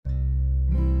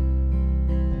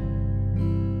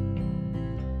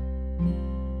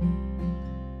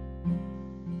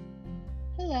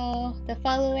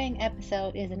following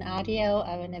episode is an audio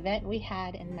of an event we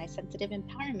had in my Sensitive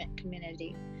Empowerment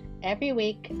community. Every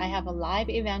week, I have a live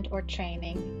event or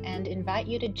training and invite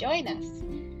you to join us.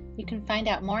 You can find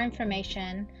out more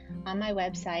information on my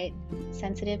website,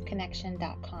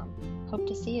 sensitiveconnection.com. Hope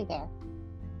to see you there.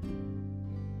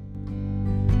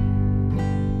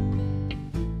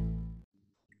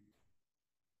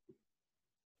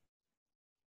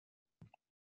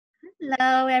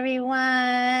 Hello,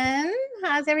 everyone.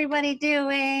 How's everybody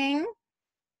doing?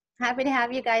 Happy to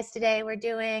have you guys today. We're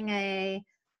doing a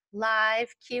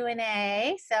live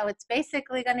Q&A, so it's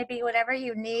basically going to be whatever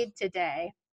you need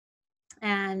today.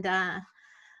 And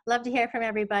love to hear from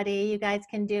everybody. You guys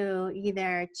can do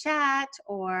either chat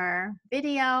or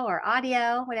video or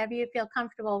audio, whatever you feel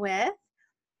comfortable with.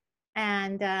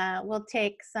 And we'll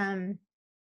take some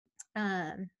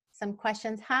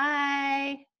questions.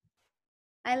 Hi.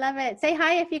 I love it. Say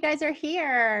hi if you guys are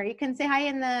here. You can say hi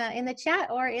in the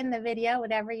chat or in the video,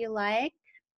 whatever you like.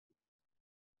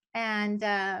 And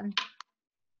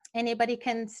anybody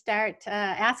can start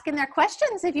asking their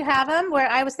questions if you have them. Where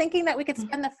I was thinking that we could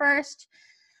spend the first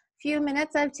few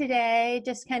minutes of today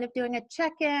just kind of doing a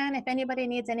check-in. If anybody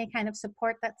needs any kind of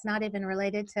support that's not even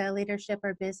related to leadership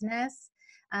or business,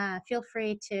 feel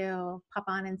free to pop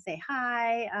on and say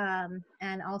hi,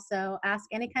 and also ask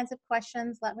any kinds of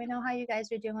questions. Let me know how you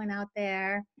guys are doing out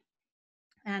there.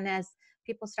 And as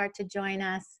people start to join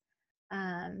us,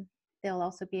 they'll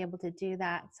also be able to do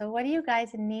that. So what do you guys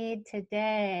need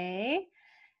today?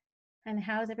 And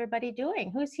how's everybody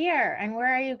doing? Who's here? And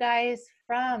where are you guys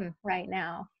from right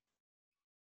now?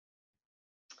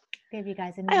 Give you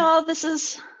guys a minute. Hi all, this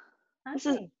is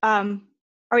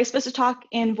are we supposed to talk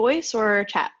in voice or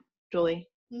chat, Julie?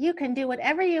 You can do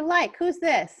whatever you like. Who's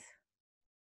this?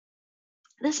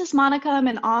 This is Monica. I'm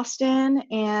in Austin,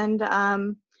 and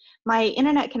my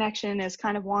internet connection is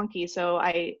kind of wonky, so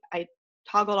I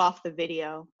toggled off the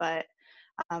video, but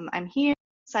I'm here,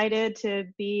 excited to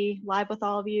be live with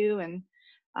all of you, and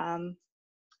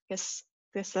guess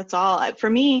that's all. For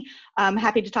me, I'm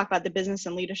happy to talk about the business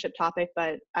and leadership topic,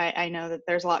 but I know that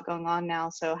there's a lot going on now,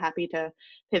 so happy to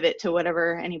pivot to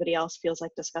whatever anybody else feels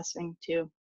like discussing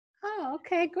too. Oh,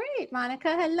 okay, great,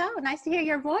 Monica. Hello, nice to hear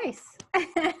your voice.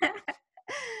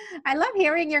 I love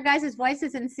hearing your guys'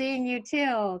 voices and seeing you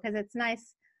too, because it's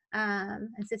nice. And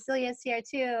Cecilia's here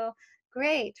too.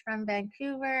 Great, from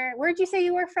Vancouver. Where'd you say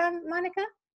you were from, Monica?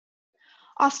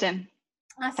 Austin,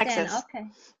 Texas. Okay.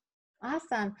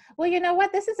 Awesome. Well, you know what?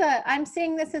 I'm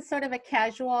seeing this as sort of a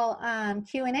casual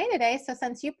Q&A today. So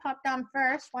since you popped on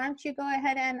first, why don't you go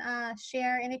ahead and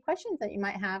share any questions that you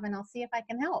might have, and I'll see if I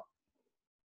can help.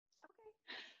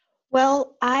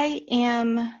 Well, I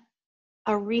am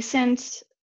I'm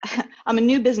a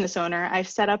new business owner. I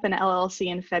set up an LLC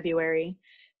in February.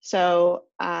 So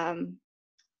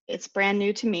it's brand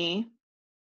new to me,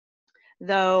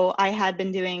 though I had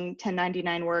been doing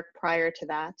 1099 work prior to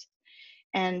that.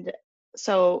 And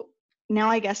so now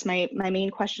I guess my main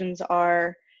questions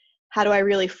are, how do I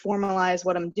really formalize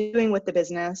what I'm doing with the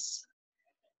business?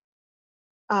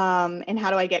 And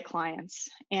how do I get clients?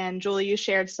 And Julie, you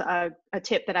shared a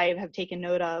tip that I have taken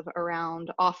note of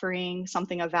around offering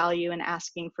something of value and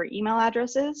asking for email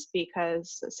addresses,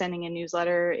 because sending a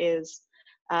newsletter is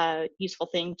a useful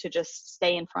thing to just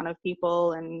stay in front of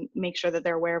people and make sure that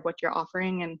they're aware of what you're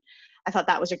offering. And I thought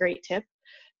that was a great tip.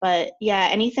 But yeah,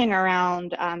 anything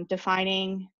around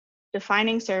defining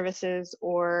services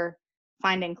or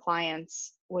finding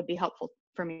clients would be helpful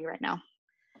for me right now.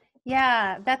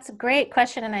 Yeah, that's a great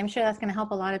question, and I'm sure that's going to help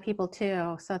a lot of people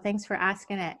too. So thanks for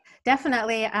asking it.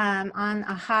 Definitely on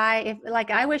a high,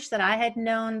 I wish that I had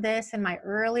known this in my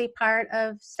early part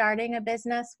of starting a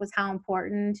business, was how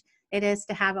important it is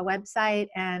to have a website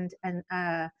and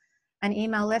an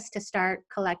email list to start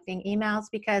collecting emails,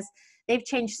 because they've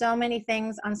changed so many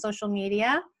things on social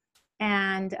media,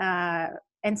 and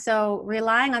so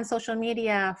relying on social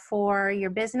media for your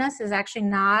business is actually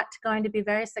not going to be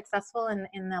very successful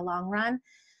in the long run.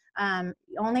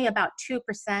 Only about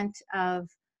 2% of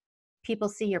people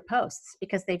see your posts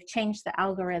because they've changed the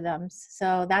algorithms.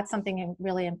 So that's something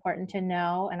really important to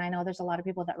know. And I know there's a lot of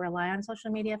people that rely on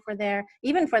social media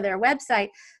even for their website.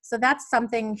 So that's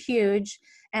something huge.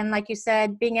 And like you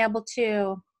said, being able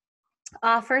to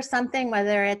offer something,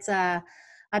 whether it's a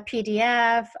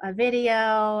PDF, a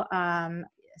video,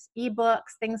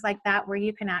 ebooks, things like that, where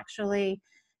you can actually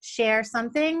share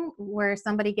something where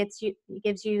somebody gives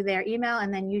you their email,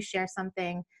 and then you share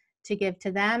something to give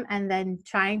to them. And then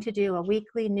trying to do a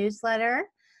weekly newsletter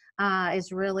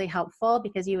is really helpful,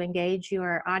 because you engage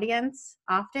your audience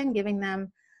often, giving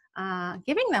them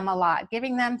giving them a lot,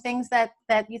 giving them things that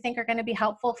you think are going to be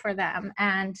helpful for them,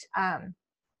 and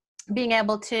being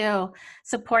able to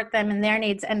support them in their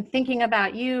needs, and thinking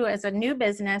about you as a new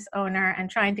business owner and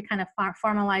trying to kind of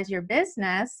formalize your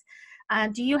business.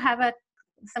 Do you have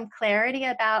some clarity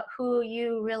about who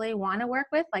you really want to work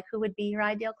with? Like, who would be your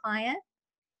ideal client?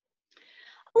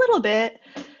 A little bit.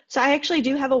 So I actually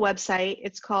do have a website.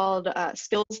 It's called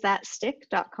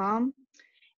skillsthatstick.com.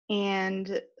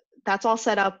 And that's all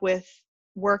set up with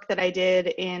work that I did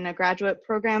in a graduate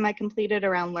program I completed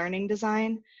around learning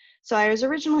design. So I was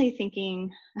originally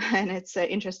thinking, and it's an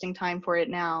interesting time for it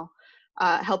now,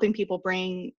 helping people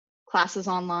bring classes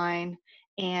online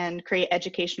and create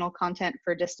educational content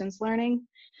for distance learning,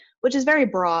 which is very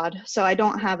broad. So I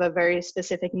don't have a very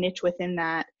specific niche within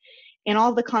that. And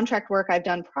all the contract work I've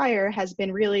done prior has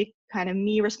been really kind of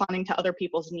me responding to other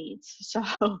people's needs. So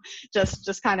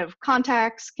just kind of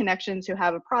contacts, connections who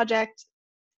have a project,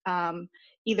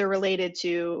 either related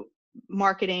to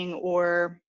marketing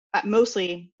or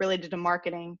mostly related to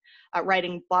marketing,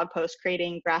 writing blog posts,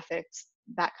 creating graphics,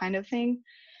 that kind of thing.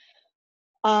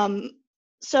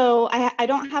 So I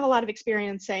don't have a lot of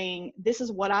experience saying, this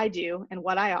is what I do and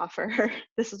what I offer.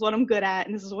 This is what I'm good at,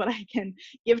 and this is what I can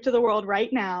give to the world right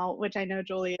now, which I know,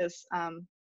 Julie, is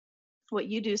what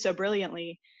you do so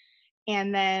brilliantly.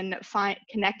 And then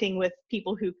connecting with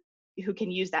people who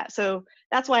can use that. So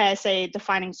that's why I say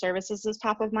defining services is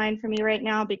top of mind for me right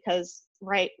now, because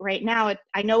right now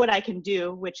I know what I can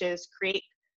do, which is create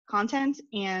content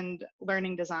and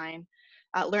learning design.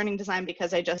 Learning design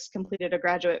because I just completed a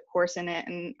graduate course in it,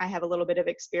 and I have a little bit of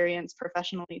experience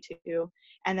professionally too.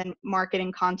 And then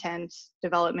marketing, content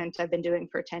development I've been doing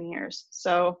for 10 years.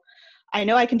 So I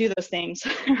know I can do those things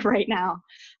right now.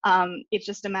 It's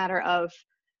just a matter of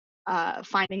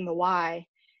finding the why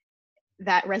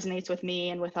that resonates with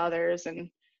me and with others. And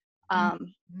the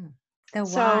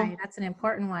why, that's an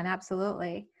important one.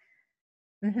 Absolutely.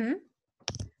 Mm-hmm.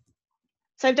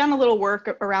 So I've done a little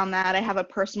work around that. I have a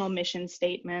personal mission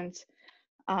statement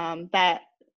that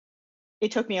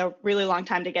it took me a really long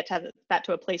time to get to that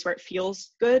to a place where it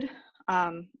feels good.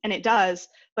 And it does,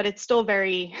 but it's still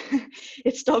very,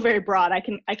 it's still very broad. I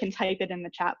can type it in the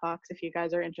chat box if you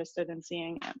guys are interested in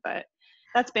seeing it, but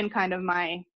that's been kind of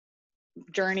my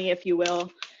journey, if you will.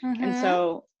 Mm-hmm. And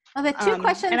so, well, the two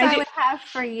questions I would have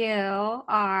for you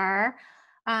are,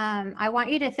 I want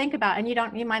you to think about, and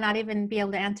you might not even be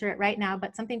able to answer it right now,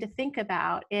 but something to think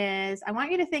about is, I want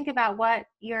you to think about what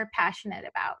you're passionate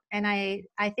about. And I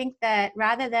think that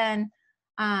rather than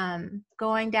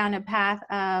going down a path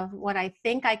of what I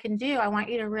think I can do, I want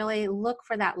you to really look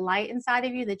for that light inside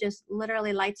of you that just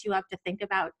literally lights you up to think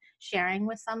about sharing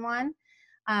with someone.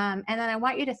 And then I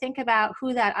want you to think about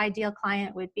who that ideal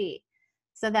client would be,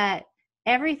 so that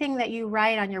everything that you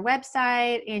write on your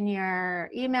website, in your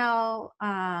email,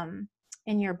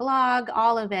 in your blog,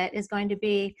 all of it is going to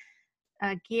be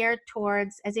geared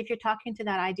towards as if you're talking to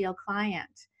that ideal client.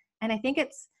 And I think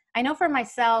I know for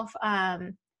myself,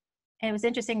 and it was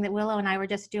interesting that Willow and I were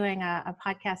just doing a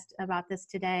podcast about this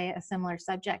today, a similar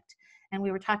subject. And we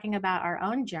were talking about our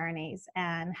own journeys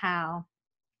and how,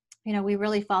 we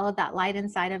really followed that light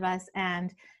inside of us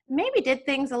and maybe did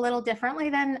things a little differently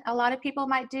than a lot of people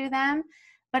might do them,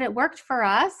 but it worked for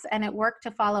us, and it worked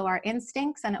to follow our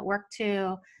instincts, and it worked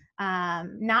to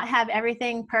not have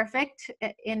everything perfect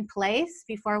in place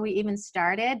before we even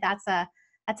started. That's an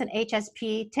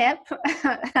HSP tip.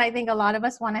 I think a lot of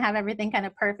us want to have everything kind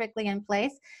of perfectly in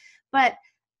place, but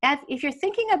if you're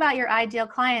thinking about your ideal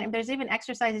client, there's even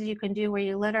exercises you can do where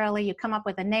you come up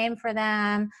with a name for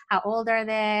them. How old are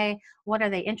they? What are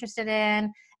they interested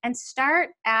in? And start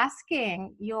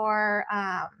asking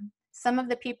some of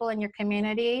the people in your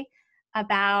community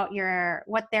about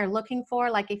what they're looking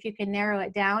for. Like, if you can narrow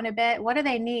it down a bit, what do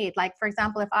they need? Like, for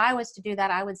example, if I was to do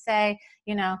that, I would say,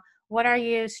 what are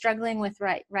you struggling with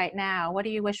right now? What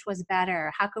do you wish was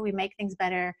better? How could we make things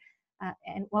better?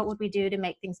 And what would we do to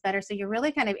make things better? So you're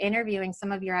really kind of interviewing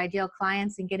some of your ideal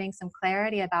clients and getting some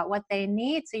clarity about what they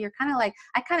need. So you're kind of like,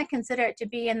 I kind of consider it to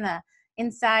be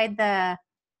inside the,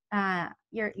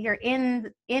 you're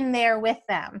in there with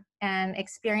them and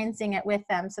experiencing it with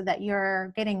them, so that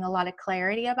you're getting a lot of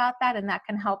clarity about that, and that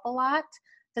can help a lot.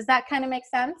 Does that kind of make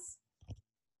sense?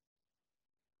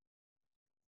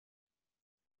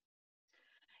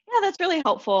 Yeah, that's really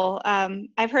helpful.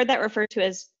 I've heard that referred to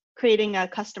as creating a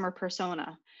customer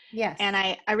persona. Yes. And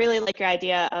I really like your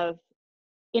idea of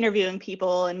interviewing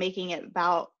people and making it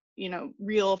about,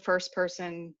 real first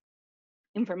person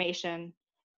information.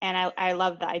 And I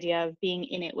love the idea of being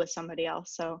in it with somebody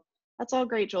else. So that's all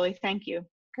great, Julie. Thank you.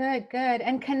 Good.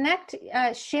 And connect,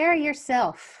 share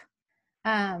yourself.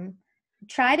 Um,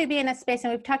 try to be in a space,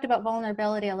 and we've talked about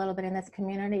vulnerability a little bit in this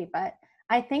community, but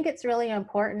I think it's really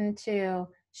important to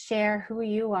share who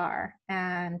you are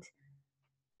and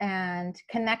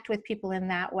connect with people in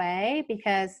that way,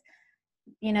 because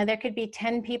there could be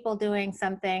 10 people doing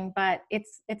something, but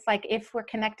it's like, if we're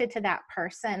connected to that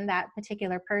person, that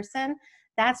particular person,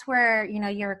 that's where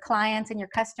your clients and your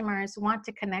customers want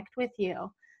to connect with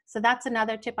you. So that's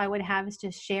another tip I would have, is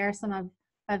to share some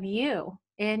of you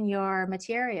in your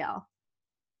material.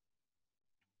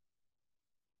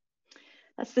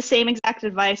 That's the same exact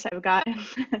advice I've gotten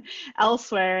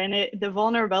elsewhere. And the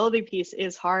vulnerability piece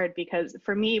is hard, because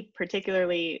for me,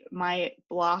 particularly, my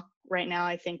block right now,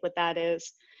 I think what that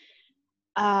is,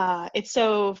 it's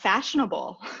so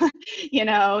fashionable,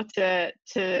 to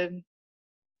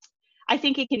I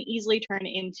think it can easily turn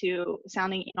into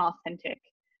sounding inauthentic,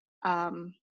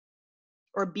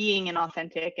 or being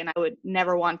inauthentic, and I would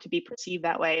never want to be perceived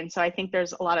that way. And so I think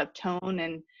there's a lot of tone,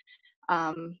 and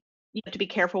you have to be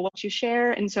careful what you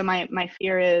share. And so my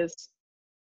fear is,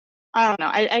 I don't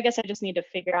know, I guess I just need to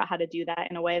figure out how to do that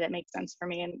in a way that makes sense for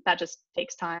me, and that just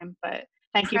takes time. But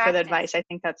thank you for the advice. Practice. I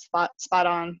think that's spot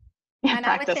on. Yeah, And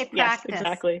I would practice. say Yes, practice.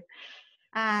 exactly.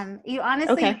 You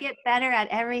honestly, you Okay. get better at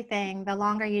everything the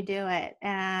longer you do it.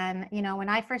 And, when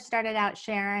I first started out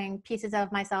sharing pieces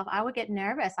of myself, I would get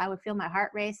nervous. I would feel my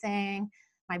heart racing.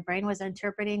 My brain was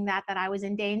interpreting that I was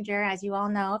in danger, as you all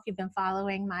know, if you've been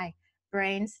following my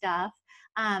brain stuff.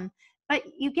 But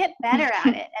you get better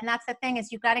at it. And that's the thing,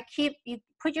 is you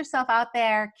put yourself out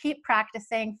there, keep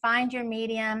practicing, find your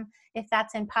medium. If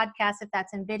that's in podcasts, if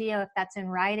that's in video, if that's in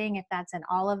writing, if that's in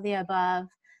all of the above.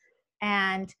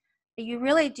 And you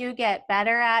really do get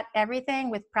better at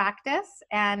everything with practice,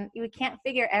 and you can't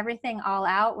figure everything all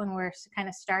out when we're kind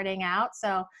of starting out.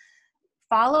 So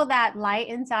follow that light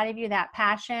inside of you, that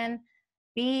passion,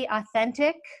 be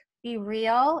authentic, be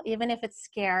real, even if it's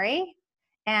scary.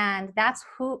 And that's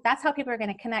how people are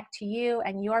going to connect to you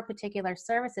and your particular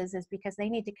services, is because they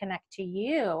need to connect to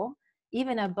you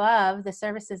even above the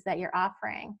services that you're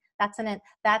offering. That's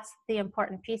the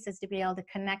important piece, is to be able to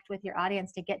connect with your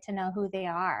audience, to get to know who they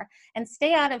are, and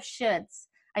stay out of shoulds.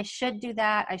 I should do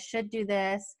that. I should do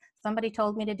this. Somebody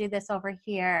told me to do this over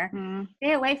here. Mm.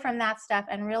 Stay away from that stuff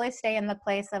and really stay in the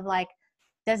place of, like,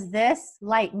 does this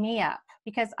light me up?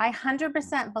 Because I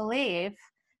 100% believe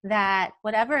that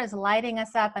whatever is lighting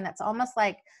us up, and it's almost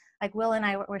like Will and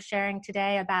I were sharing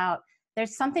today about,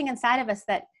 there's something inside of us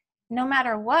that no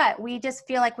matter what, we just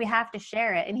feel like we have to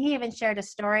share it. And he even shared a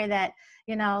story that,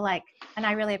 and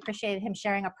I really appreciated him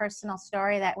sharing a personal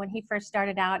story, that when he first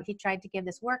started out, he tried to give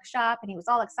this workshop, and he was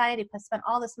all excited. He spent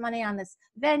all this money on this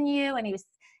venue, and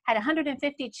had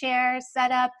 150 chairs set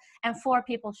up, and 4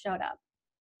 people showed up.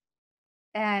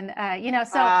 And, so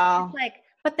it's Wow. like,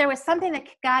 but there was something that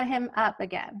got him up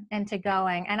again into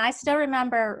going. And I still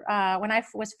remember when I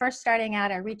was first starting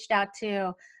out, I reached out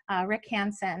to Rick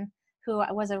Hansen, who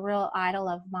was a real idol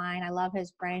of mine. I love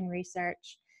his brain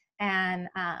research. And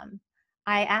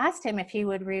I asked him if he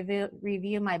would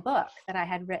review my book that I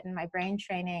had written, my brain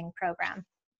training program.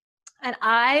 And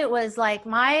I was like,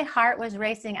 my heart was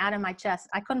racing out of my chest.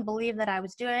 I couldn't believe that I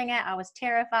was doing it. I was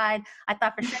terrified. I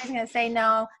thought for sure he's going to say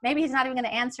no. Maybe he's not even going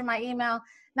to answer my email.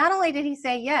 Not only did he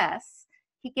say yes,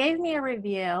 he gave me a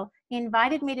review. He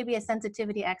invited me to be a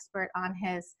sensitivity expert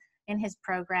in his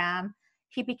program.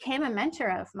 He became a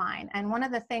mentor of mine. And one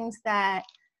of the things that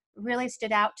really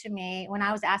stood out to me when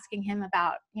I was asking him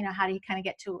about, how do you kind of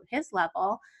get to his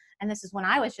level, and this is when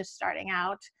I was just starting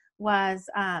out, was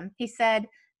he said,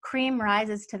 cream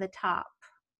rises to the top.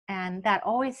 And that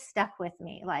always stuck with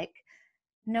me. Like,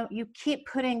 no, you keep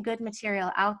putting good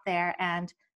material out there,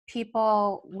 and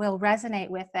people will resonate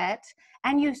with it.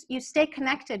 And you stay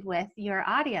connected with your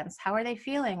audience. How are they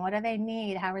feeling? What do they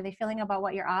need? How are they feeling about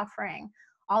what you're offering?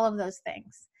 All of those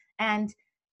things. And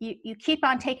you keep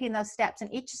on taking those steps,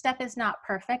 and each step is not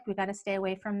perfect. We got to stay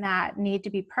away from that need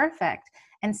to be perfect,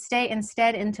 and stay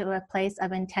instead into a place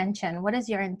of intention. What is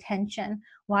your intention?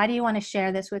 Why do you want to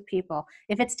share this with people?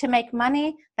 If it's to make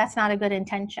money, that's not a good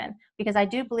intention, because I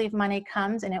do believe money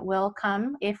comes, and it will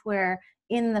come if we're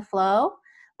in the flow,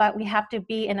 but we have to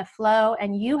be in a flow,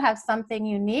 and you have something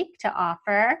unique to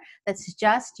offer that's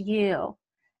just you.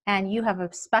 And you have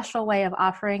a special way of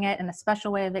offering it, and a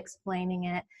special way of explaining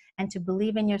it, and to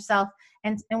believe in yourself.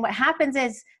 And what happens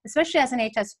is, especially as an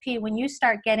HSP, when you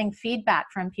start getting feedback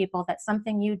from people that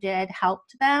something you did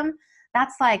helped them,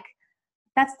 that's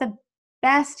the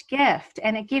best gift.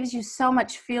 And it gives you so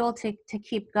much fuel to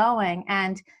keep going.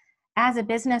 And as a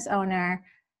business owner,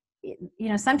 you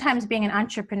know, sometimes being an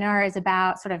entrepreneur is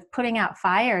about sort of putting out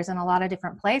fires in a lot of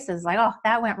different places. Like, oh,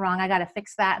 that went wrong, I got to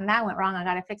fix that, and that went wrong, I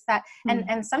got to fix that.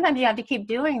 And sometimes you have to keep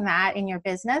doing that in your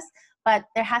business, but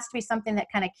there has to be something that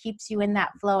kind of keeps you in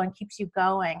that flow and keeps you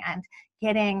going. And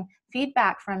getting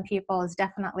feedback from people is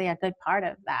definitely a good part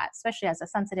of that, especially as a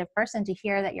sensitive person, to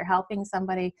hear that you're helping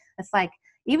somebody. It's like,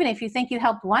 even if you think you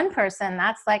helped one person,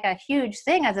 that's like a huge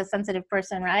thing as a sensitive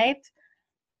person, right?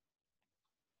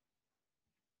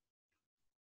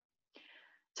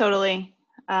 Totally.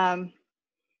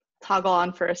 Toggle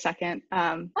on for a second.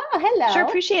 Oh, Sure hello.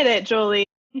 appreciate it, Julie.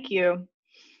 Thank you.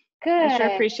 I Good. sure Is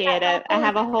that appreciate it. I helpful? Is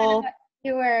have a that kind of whole, what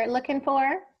you were looking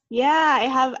for? yeah,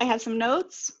 I have some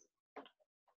notes,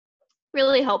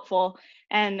 really helpful,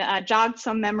 and jogged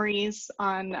some memories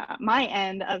on my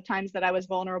end of times that I was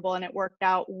vulnerable, and it worked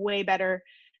out way better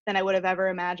than I would have ever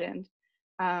imagined.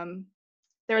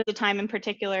 There was a time in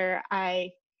particular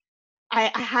I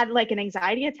had like an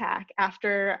anxiety attack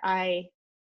after I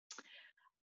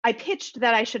pitched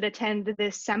that I should attend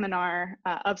this seminar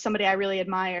of somebody I really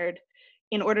admired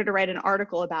in order to write an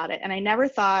article about it. And I never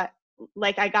thought,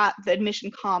 like, I got the admission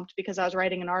comped because I was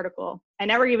writing an article. I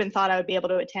never even thought I would be able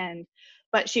to attend,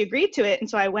 but she agreed to it. And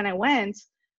so when I went,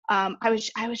 I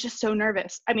was just so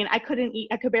nervous. I mean, I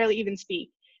could barely even speak.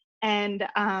 And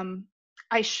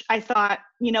I thought,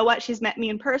 you know what? She's met me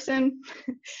in person.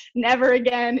 Never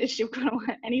again is she going to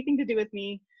want anything to do with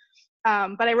me.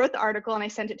 But I wrote the article and I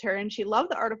sent it to her, and she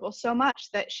loved the article so much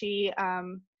that she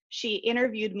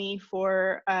interviewed me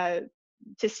for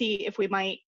to see if we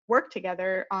might work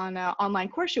together on an online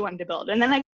course she wanted to build. And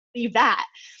then I leave that.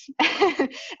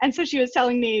 And so she was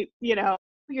telling me, you know,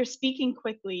 you're speaking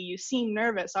quickly, you seem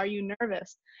nervous, are you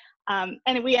nervous?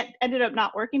 And we ended up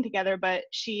not working together, but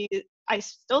I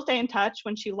still stay in touch.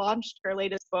 When she launched her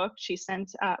latest book, she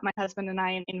sent my husband and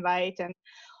I an invite, and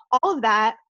all of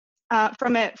that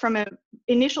from a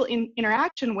initial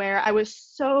interaction where I was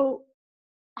so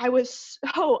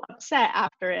upset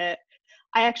after it.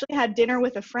 I actually had dinner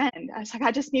with a friend. I was like,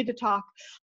 I just need to talk.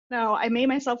 No, I made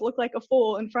myself look like a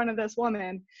fool in front of this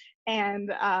woman,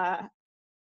 and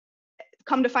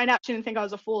come to find out, she didn't think I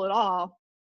was a fool at all.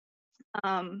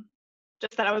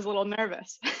 Just that I was a little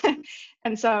nervous.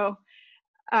 And so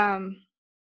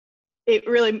it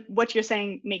really, what you're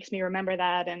saying makes me remember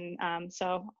that. And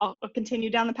so I'll continue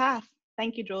down the path.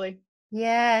 Thank you, Julie.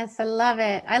 Yes, I love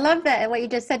it. I love that what you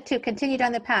just said too. Continue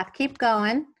down the path. Keep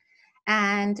going.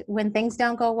 And when things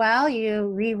don't go well,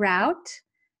 you reroute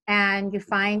and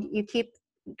you keep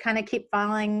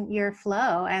following your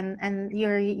flow. And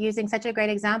you're using such a great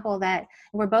example that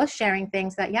we're both sharing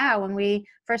things that, yeah, when we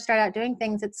first start out doing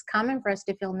things, it's common for us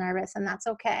to feel nervous, and that's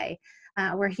okay.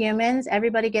 We're humans.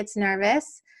 Everybody gets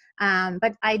nervous.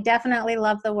 But I definitely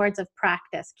love the words of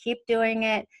practice. Keep doing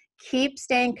it. Keep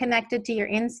staying connected to your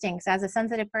instincts. As a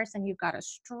sensitive person, you've got a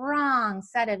strong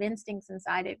set of instincts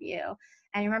inside of you.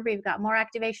 And remember, you've got more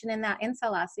activation in that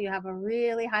insula, so you have a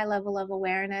really high level of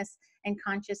awareness and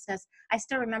consciousness. I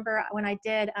still remember when I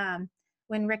did,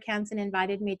 when Rick Hansen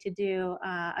invited me to do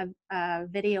a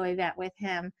video event with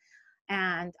him,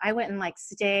 and I went and like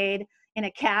stayed in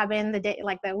a cabin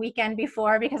the weekend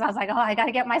before, because I was like, oh, I got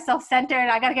to get myself centered,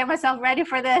 I got to get myself ready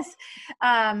for this.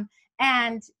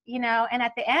 And you know, and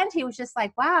at the end he was just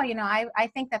like, wow, you know, I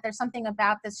think that there's something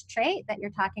about this trait that you're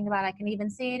talking about, I can even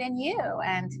see it in you.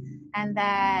 And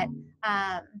that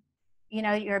you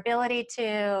know, your ability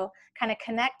to kind of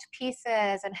connect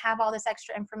pieces and have all this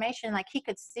extra information, like he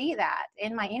could see that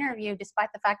in my interview despite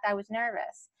the fact I was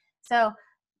nervous. So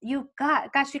you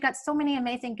got so many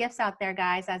amazing gifts out there,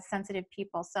 guys, as sensitive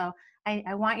people. So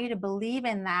I want you to believe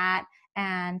in that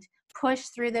and push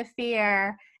through the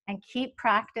fear and keep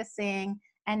practicing,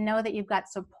 and know that you've got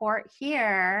support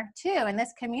here too in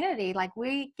this community. Like,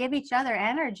 we give each other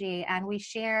energy and we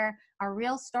share our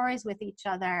real stories with each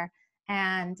other,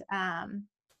 and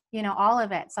you know, all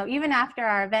of it. So even after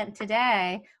our event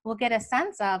today, we'll get a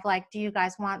sense of like, do you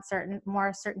guys want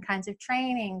certain kinds of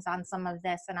trainings on some of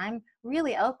this? And I'm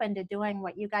really open to doing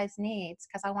what you guys need,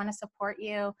 because I want to support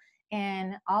you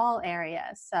in all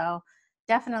areas. So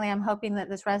definitely, I'm hoping that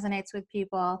this resonates with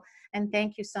people. And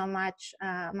thank you so much,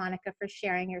 Monica, for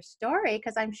sharing your story,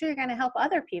 because I'm sure you're going to help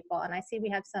other people. And I see we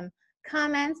have some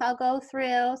comments I'll go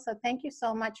through. So thank you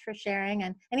so much for sharing.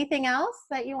 And anything else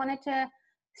that you wanted to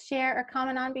share or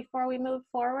comment on before we move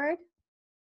forward,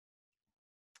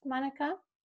 Monica?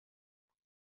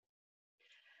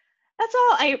 That's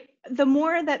all. The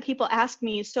more that people ask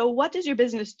me, so what does your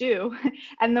business do?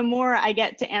 And the more I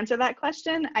get to answer that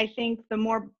question, I think the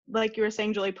more, like you were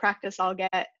saying, Julie, practice I'll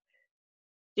get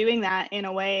doing that in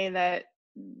a way that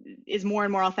is more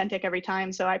and more authentic every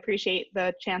time. So I appreciate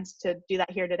the chance to do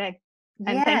that here today.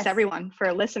 And thanks Yes. everyone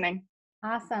for listening.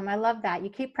 Awesome. I love that. You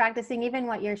keep practicing even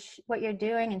what you're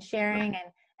doing and sharing,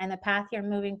 and the path you're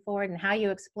moving forward and how you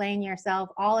explain yourself,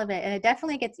 all of it. And it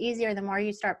definitely gets easier the more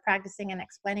you start practicing and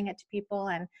explaining it to people,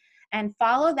 and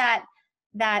follow that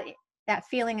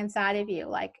feeling inside of you.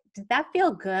 Like, did that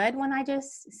feel good when I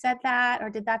just said that? Or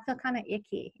did that feel kind of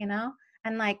icky, you know?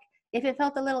 And like, if it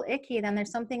felt a little icky, then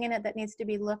there's something in it that needs to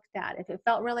be looked at. If it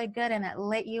felt really good and it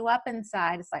lit you up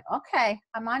inside, it's like, okay,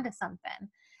 I'm onto something.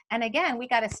 And again, we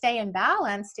got to stay in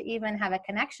balance to even have a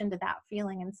connection to that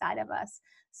feeling inside of us.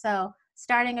 So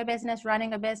starting a business,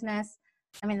 running a business,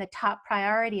 I mean, the top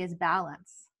priority is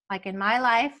balance. Like in my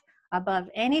life, above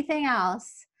anything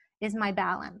else is my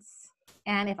balance.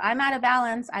 And if I'm out of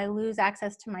balance, I lose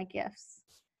access to my gifts.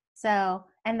 So,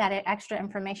 and that extra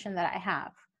information that I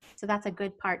have. So that's a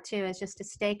good part too, is just to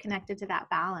stay connected to that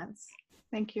balance.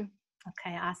 Thank you.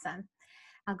 Okay, awesome.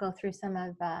 I'll go through some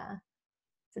of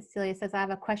Cecilia says, I have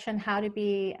a question, how to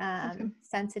be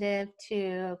sensitive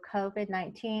to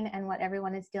COVID-19 and what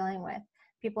everyone is dealing with.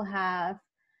 People have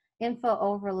info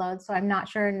overload, so I'm not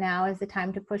sure now is the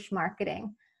time to push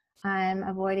marketing. I'm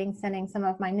avoiding sending some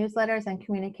of my newsletters and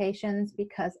communications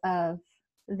because of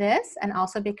this, and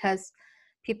also because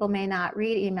people may not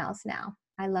read emails now.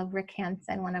 I love Rick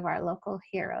Hansen, one of our local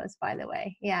heroes, by the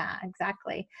way. Yeah,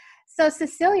 exactly. So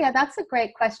Cecilia, that's a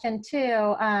great question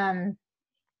too.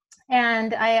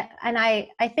 And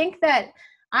I think that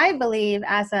I believe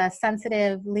as a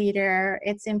sensitive leader,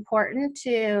 it's important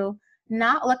to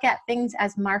not look at things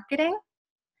as marketing,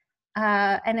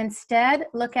 and instead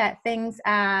look at things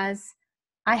as,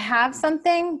 I have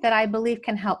something that I believe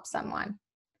can help someone.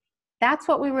 That's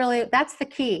what that's the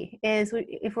key, is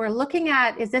if we're looking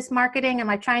at, is this marketing? Am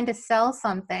I trying to sell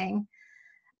something?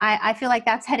 I feel like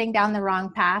that's heading down the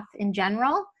wrong path in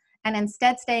general, and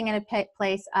instead staying in a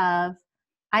place of,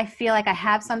 I feel like I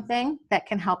have something that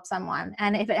can help someone.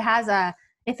 And if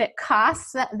it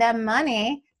costs them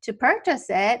money to purchase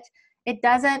it, it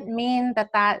doesn't mean that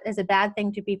that is a bad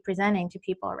thing to be presenting to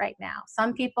people right now.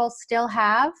 Some people still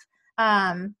have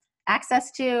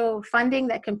access to funding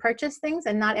that can purchase things,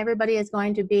 and not everybody is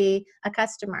going to be a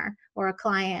customer or a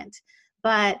client.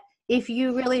 But if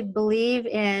you really believe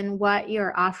in what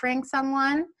you're offering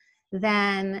someone,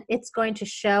 then it's going to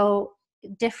show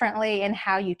differently in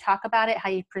how you talk about it, how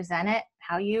you present it,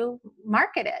 how you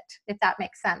market it, if that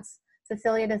makes sense.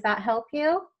 Cecilia, does that help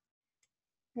you?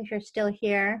 If you're still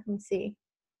here, let me see.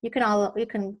 You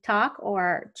can talk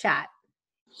or chat.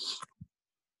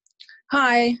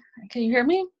 Hi, can you hear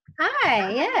me?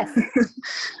 Hi, yes.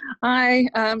 Hi,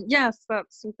 yes,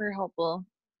 that's super helpful.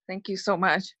 Thank you so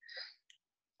much.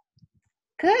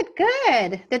 Good.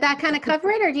 Did that kind of cover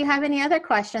it, or do you have any other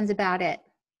questions about it?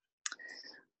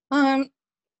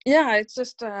 Yeah, it's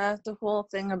just the whole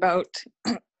thing about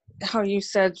how you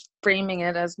said framing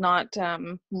it as not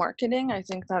marketing. I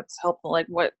think that's helpful, like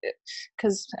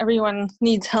because everyone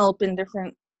needs help in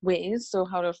different ways. So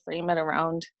how to frame it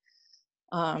around,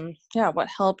 what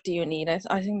help do you need?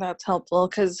 I think that's helpful,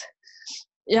 because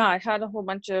I had a whole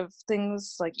bunch of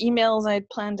things like emails I'd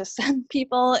planned to send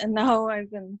people, and now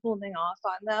I've been holding off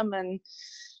on them, and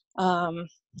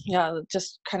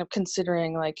just kind of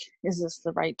considering, like, is this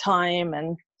the right time?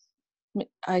 And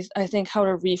I think how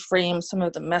to reframe some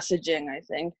of the messaging, I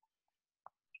think.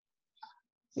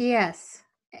 Yes.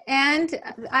 And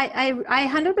I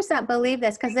 100% believe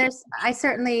this, because I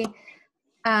certainly,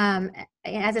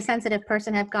 as a sensitive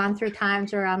person, have gone through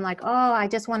times where I'm like, oh, I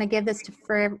just want to give this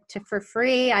for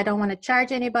free. I don't want to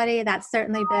charge anybody. That's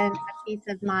certainly been a piece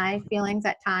of my feelings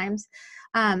at times.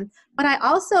 But I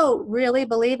also really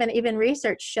believe, and even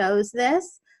research shows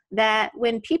this, that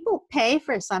when people pay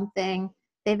for something,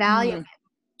 they value it.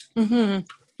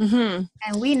 Mm-hmm. Mm-hmm.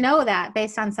 And we know that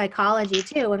based on psychology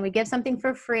too. When we give something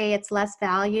for free, it's less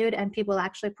valued, and people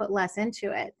actually put less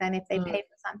into it than if they pay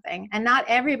for something. And not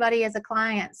everybody is a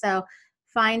client. So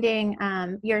finding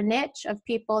your niche of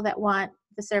people that want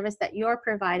the service that you're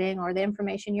providing or the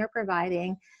information you're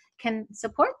providing can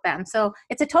support them. So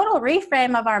it's a total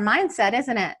reframe of our mindset,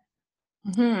 isn't it?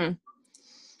 Mm-hmm.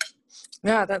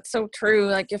 Yeah, that's so true.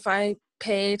 Like, if I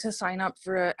pay to sign up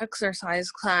for an exercise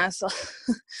class,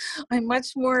 I'm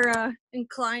much more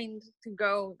inclined to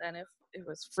go than if it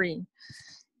was free.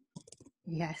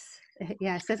 Yes.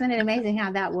 Isn't it amazing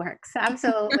how that works?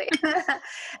 Absolutely.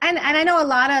 And I know a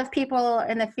lot of people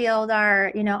in the field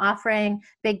are, offering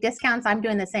big discounts. I'm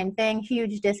doing the same thing,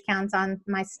 huge discounts on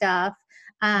my stuff.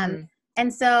 And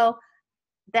so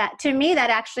that to me, that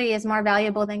actually is more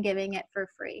valuable than giving it for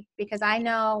free, because I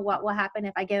know what will happen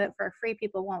if I give it for free.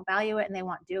 People won't value it and they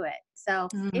won't do it. So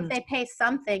if they pay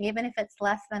something, even if it's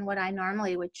less than what I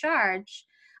normally would charge,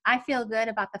 I feel good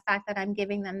about the fact that I'm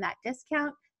giving them that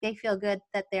discount. They feel good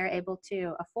that they're able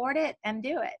to afford it and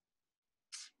do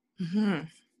it. Mm-hmm.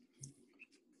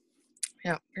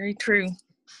 Yeah, very true.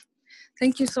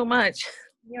 Thank you so much.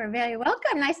 You're very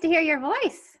welcome. Nice to hear your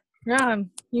voice. Yeah,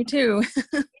 you too.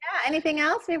 Yeah. Anything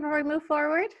else before we move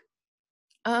forward?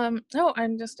 No,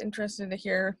 I'm just interested to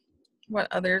hear what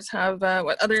others have,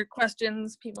 what other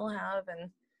questions people have, and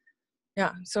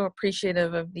yeah, I'm so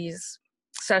appreciative of these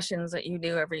sessions that you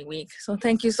do every week. So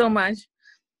thank you so much.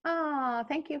 Oh,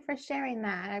 thank you for sharing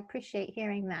that. I appreciate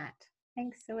hearing that.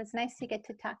 Thanks. It was nice to get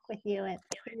to talk with you and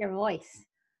hear your voice.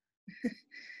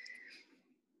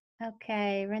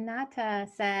 Okay, Renata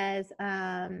says,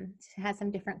 she has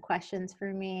some different questions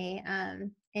for me.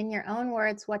 In your own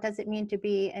words, what does it mean to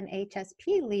be an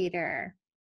HSP leader?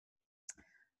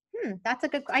 That's a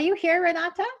good, are you here,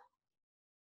 Renata?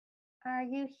 Are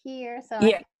you here? So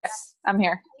yes, I'm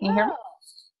here. Can you hear me?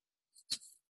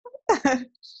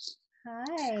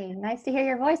 Hi, nice to hear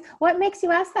your voice. What makes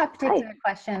you ask that particular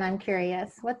question? I'm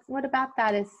curious. What about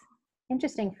that is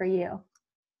interesting for you?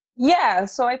 Yeah,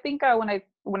 so I think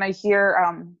when I hear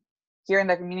here in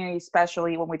the community,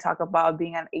 especially when we talk about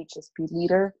being an HSP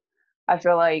leader, I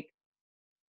feel like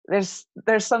there's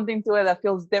something to it that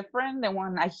feels different than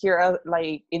when I hear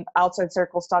like in outside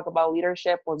circles talk about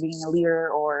leadership or being a leader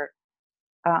or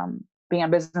being a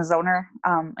business owner.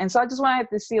 And so I just wanted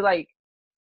to see, like,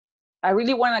 I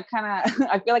really want to kind of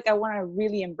I feel like I want to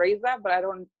really embrace that, but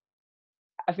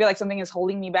I feel like something is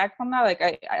holding me back from that.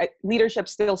 Like leadership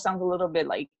still sounds a little bit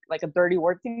like a dirty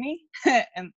word to me.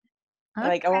 And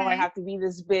like, oh, I have to be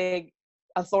this big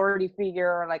authority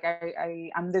figure, or like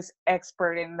I'm this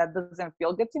expert, and that doesn't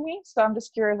feel good to me. So I'm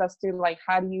just curious as to like,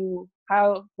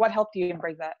 what helped you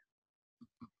embrace that?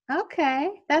 Okay,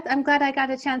 I'm glad I got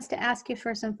a chance to ask you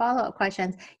for some follow-up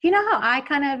questions. You know how I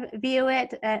kind of view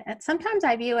it? Sometimes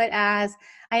I view it as,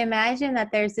 I imagine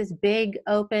that there's this big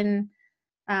open,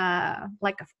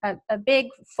 like a big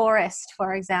forest,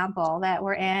 for example, that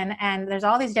we're in, and there's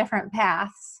all these different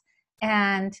paths.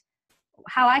 And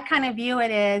how I kind of view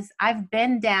it is, I've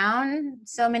been down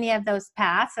so many of those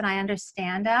paths and I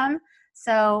understand them.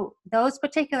 So those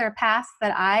particular paths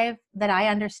that I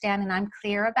understand and I'm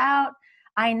clear about,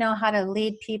 I know how to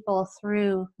lead people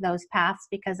through those paths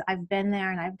because I've been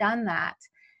there and I've done that.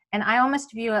 And I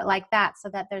almost view it like that, so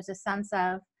that there's a sense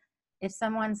of, if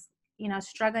someone's,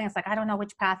 struggling, it's like, I don't know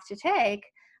which path to take,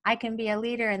 I can be a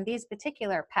leader in these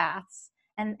particular paths.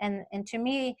 And to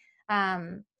me,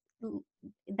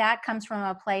 that comes from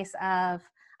a place of,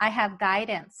 I have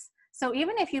guidance. So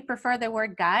even if you prefer the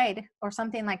word guide or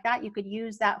something like that, you could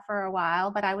use that for a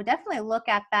while, but I would definitely look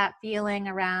at that feeling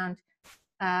around,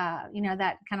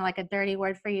 that kind of like a dirty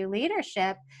word for you,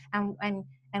 leadership, and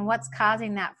what's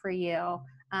causing that for you.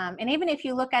 And even if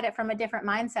you look at it from a different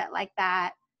mindset like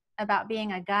that, about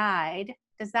being a guide,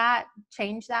 does that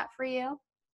change that for you?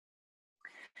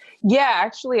 Yeah,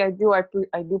 actually, I do. I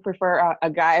do prefer a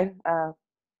guide.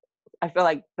 I feel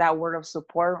like that word of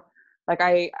support. Like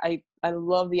I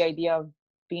love the idea of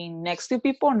being next to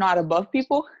people, not above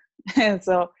people. And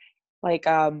so, like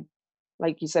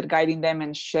you said, guiding them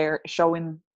and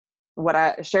showing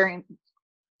sharing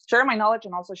my knowledge,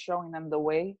 and also showing them the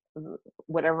way,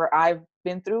 whatever I've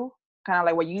been through. Kind of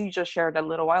like what you just shared a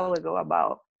little while ago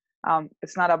about.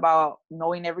 It's not about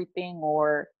knowing everything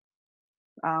or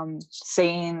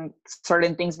saying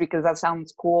certain things because that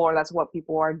sounds cool or that's what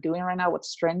people are doing right now,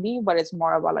 what's trendy, but it's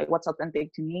more about like what's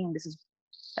authentic to me,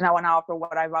 and I want to offer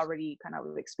what I've already kind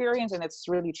of experienced, and it's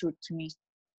really true to me.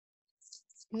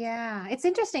 Yeah, it's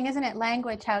interesting, isn't it?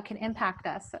 Language, how it can impact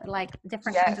us. Like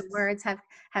different kinds of words have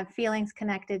feelings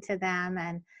connected to them,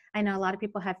 and I know a lot of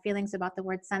people have feelings about the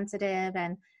word sensitive,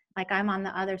 and like I'm on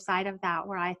the other side of that,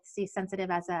 where I see sensitive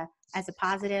as a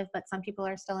positive, but some people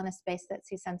are still in a space that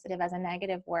see sensitive as a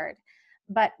negative word.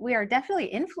 But we are definitely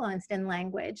influenced in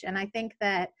language, and I think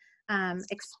that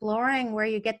exploring where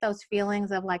you get those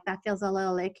feelings of like, that feels a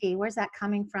little icky, where's that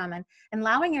coming from, and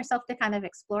allowing yourself to kind of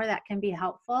explore that can be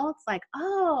helpful. It's like,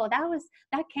 oh,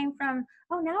 that came from,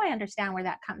 oh, now I understand where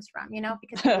that comes from,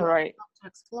 because you Right. to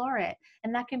explore it,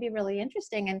 and that can be really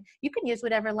interesting. And you can use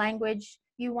whatever language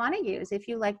you want to use. If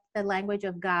you like the language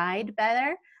of guide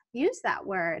better, use that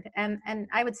word. And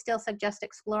I would still suggest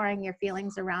exploring your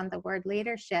feelings around the word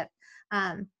leadership.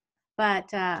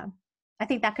 But I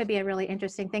think that could be a really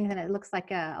interesting thing. And it looks like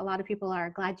a lot of people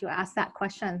are glad you asked that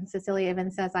question. Cecilia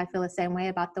even says, I feel the same way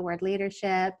about the word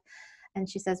leadership. And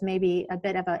she says maybe a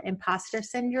bit of an imposter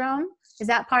syndrome. Is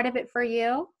that part of it for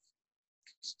you?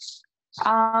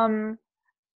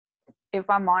 If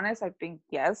I'm honest, I think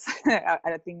yes.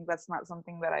 I think that's not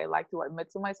something that I like to admit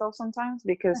to myself sometimes,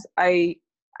 because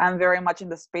I'm very much in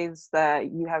the space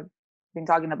that you have been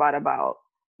talking about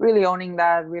really owning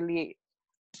that, really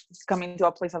coming to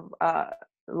a place of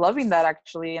loving that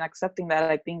actually, and accepting that.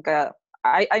 I think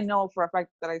I know for a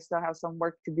fact that I still have some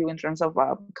work to do in terms of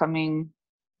coming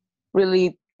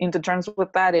really into terms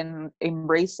with that and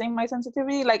embracing my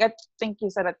sensitivity. Like I think you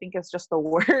said, I think it's just a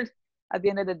word at the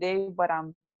end of the day,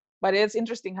 but it's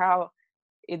interesting how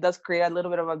it does create a little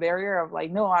bit of a barrier of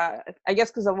like, no, I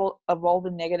guess because of all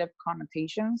the negative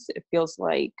connotations, it feels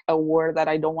like a word that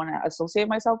I don't want to associate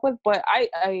myself with. But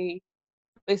I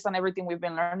based on everything we've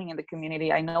been learning in the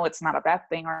community, I know it's not a bad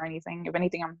thing or anything. If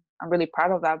anything, I'm really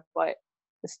proud of that. But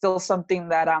it's still something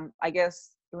that I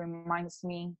guess reminds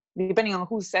me, depending on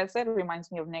who says it,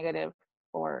 reminds me of negative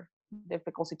or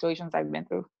difficult situations I've been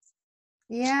through.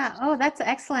 Yeah. Oh, that's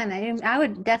excellent. I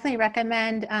would definitely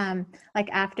recommend, like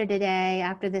after today,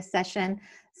 after this session,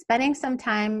 spending some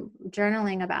time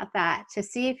journaling about that to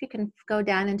see if you can go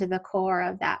down into the core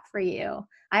of that for you.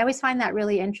 I always find that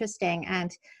really interesting.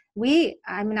 And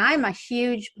I'm a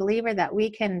huge believer that we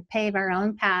can pave our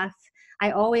own path.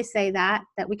 I always say that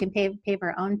we can pave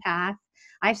our own path.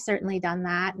 I've certainly done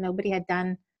that. Nobody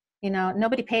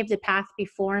paved a path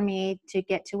before me to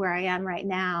get to where I am right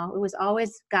now. It was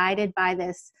always guided by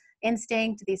this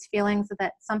instinct, these feelings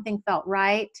that something felt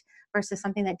right versus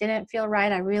something that didn't feel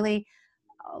right. I really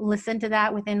listened to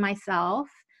that within myself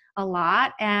a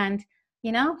lot. And,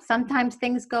 sometimes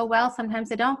things go well, sometimes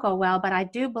they don't go well. But I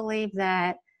do believe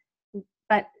that,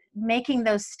 but making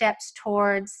those steps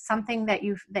towards something that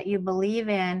you believe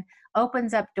in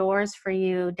opens up doors for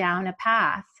you down a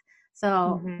path.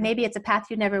 So maybe it's a path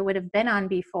you never would have been on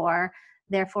before.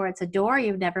 Therefore, it's a door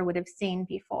you never would have seen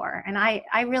before. And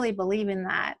I really believe in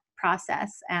that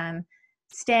process and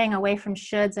staying away from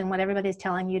shoulds and what everybody's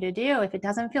telling you to do. If it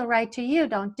doesn't feel right to you,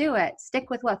 don't do it. Stick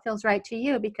with what feels right to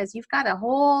you, because you've got a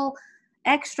whole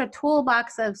extra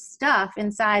toolbox of stuff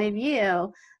inside of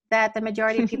you that the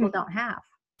majority of people don't have.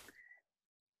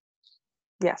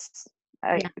 Yes,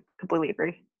 I completely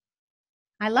agree.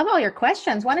 I love all your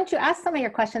questions. Why don't you ask some of your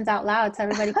questions out loud so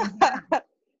everybody can hear them?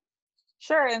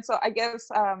 Sure. And so I guess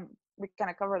we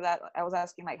kind of covered that. I was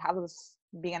asking, like, how does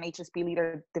being an HSP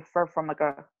leader differ from like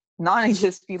a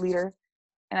non-HSP leader?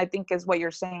 And I think is what you're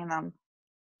saying,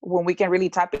 when we can really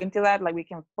tap into that, like we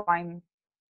can find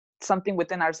something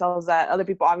within ourselves that other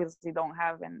people obviously don't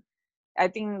have. And I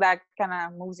think that kind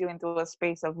of moves you into a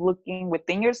space of looking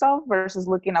within yourself versus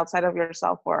looking outside of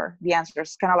yourself for the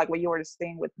answers. Kind of like what you were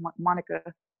saying with Monica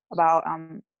about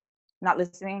not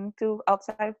listening to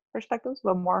outside perspectives,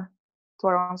 but more to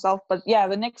our own self. But yeah,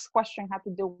 the next question had to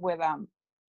do with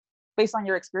based on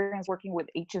your experience working with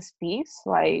HSPs,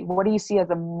 like what do you see as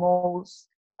the most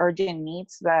urgent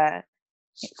needs that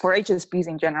for HSPs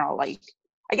in general? Like,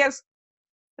 I guess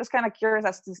just kind of curious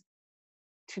as to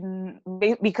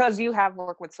because you have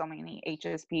worked with so many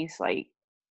HSPs, like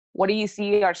what do you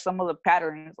see are some of the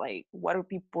patterns? Like what are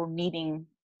people needing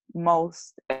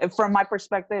most? From my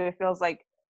perspective, it feels like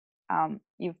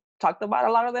you've talked about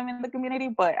a lot of them in the community,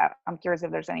 but I'm curious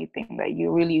if there's anything that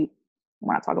you really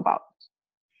want to talk about.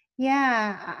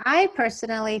 Yeah, I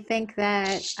personally think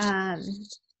that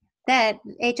that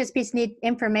HSPs need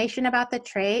information about the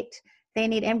trait. They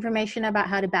need information about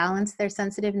how to balance their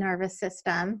sensitive nervous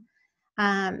system.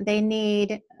 They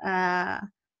need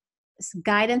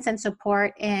guidance and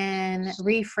support in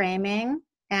reframing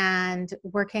and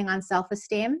working on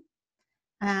self-esteem.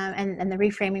 And the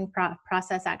reframing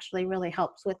process actually really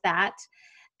helps with that.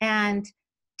 And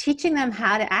teaching them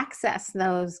how to access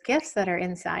those gifts that are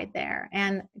inside there,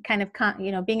 and kind of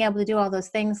being able to do all those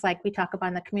things like we talk about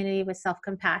in the community with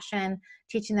self-compassion,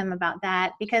 teaching them about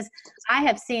that. Because I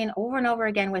have seen over and over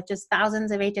again with just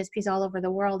thousands of HSPs all over the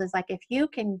world, is like if you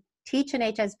can teach an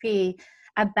HSP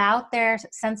about their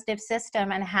sensitive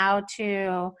system and how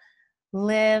to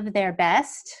live their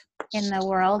best in the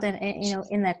world and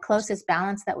in the closest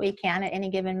balance that we can at any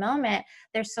given moment,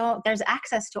 there's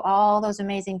access to all those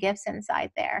amazing gifts inside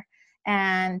there.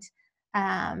 And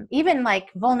even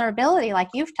like vulnerability, like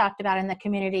you've talked about in the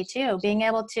community too, being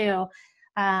able to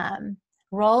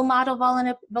role model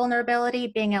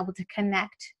vulnerability, being able to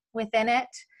connect within it,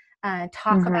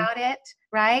 talk about it,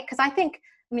 right? Because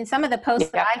some of the posts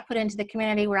that I've put into the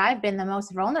community where I've been the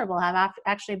most vulnerable have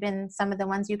actually been some of the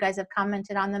ones you guys have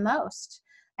commented on the most.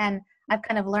 And I've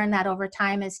kind of learned that over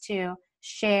time, is to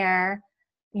share,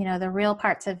 the real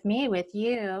parts of me with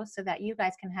you so that you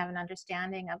guys can have an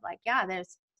understanding of like, yeah,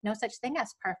 no such thing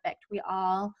as perfect. We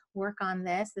all work on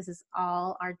this. This is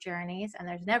all our journeys, and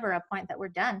there's never a point that we're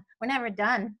done. We're never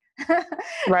done.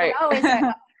 Right. We're always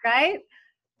right.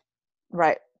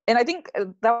 Right. And I think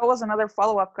that was another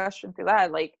follow-up question to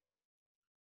that. Like,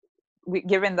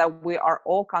 given that we are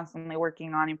all constantly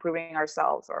working on improving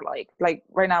ourselves, or like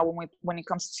right now, when it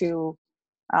comes to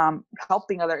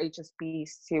helping other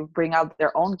HSPs to bring out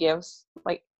their own gifts,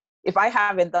 like if I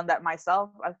haven't done that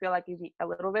myself, I feel like it'd be a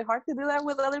little bit hard to do that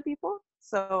with other people.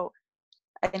 So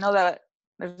I know that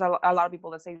there's a lot of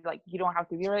people that say like, you don't have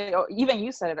to be ready, or even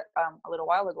you said it a little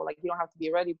while ago, like you don't have to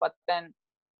be ready, but then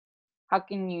how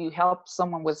can you help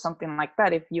someone with something like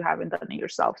that if you haven't done it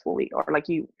yourself fully, or like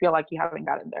you feel like you haven't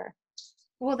gotten there?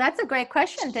 Well, that's a great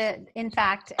question, in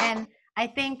fact. And I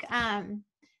think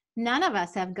none of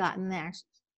us have gotten there.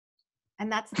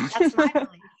 And that's my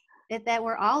belief, that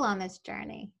we're all on this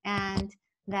journey, and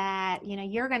that,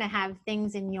 you're going to have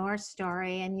things in your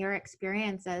story and your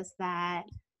experiences that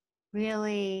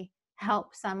really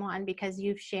help someone because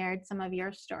you've shared some of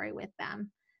your story with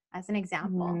them as an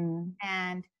example.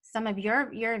 And some of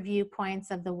your viewpoints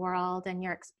of the world and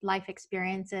your life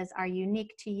experiences are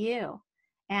unique to you,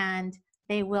 and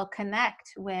they will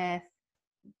connect with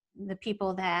the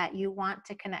people that you want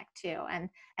to connect to.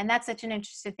 And that's such an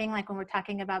interesting thing, like when we're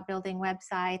talking about building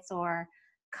websites or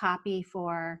copy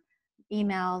for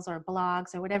emails or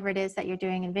blogs or whatever it is that you're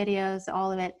doing in videos,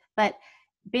 all of it. But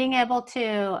being able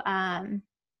to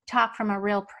talk from a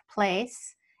real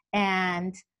place,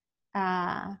 and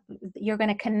you're going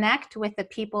to connect with the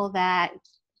people that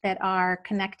are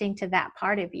connecting to that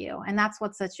part of you. And that's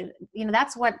what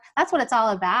that's what it's all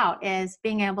about, is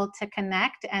being able to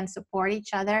connect and support each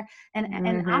other.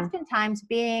 And oftentimes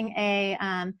being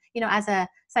as a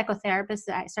psychotherapist,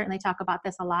 I certainly talk about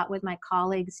this a lot with my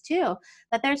colleagues too,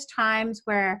 that there's times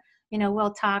where,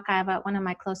 we'll talk. I have one of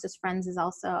my closest friends is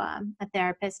also a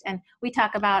therapist, and we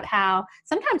talk about how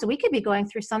sometimes we could be going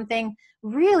through something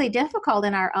really difficult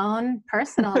in our own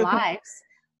personal lives,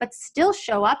 but still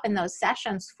show up in those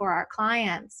sessions for our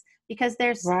clients, because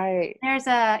it's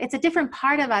a different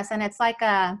part of us. And it's like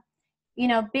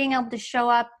being able to show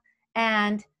up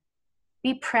and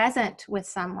be present with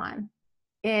someone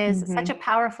is such a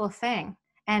powerful thing.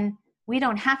 And we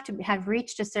don't have to have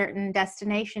reached a certain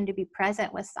destination to be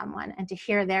present with someone and to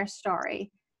hear their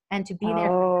story and to be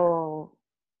there. Oh,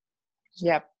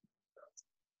 yep.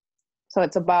 So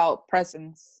it's about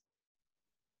presence.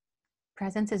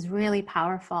 Presence is really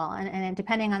powerful, and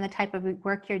depending on the type of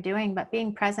work you're doing, but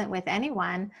being present with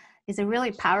anyone is a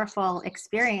really powerful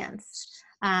experience.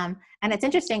 And it's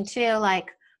interesting too, like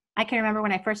I can remember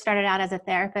when I first started out as a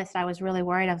therapist, I was really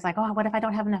worried. I was like, oh, what if I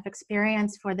don't have enough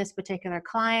experience for this particular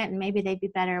client? And maybe they'd be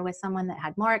better with someone that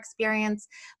had more experience.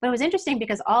 But it was interesting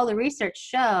because all the research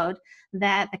showed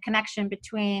that the connection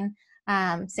between,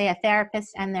 say, a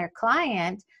therapist and their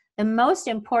client, the most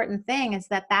important thing is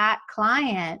that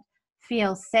client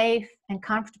feels safe and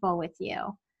comfortable with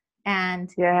you. And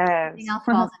everything else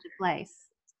falls into place.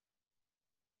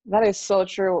 That is so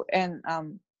true. And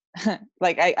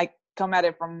like I come at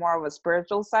it from more of a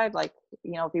spiritual side, like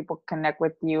people connect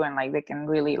with you and like they can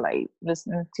really like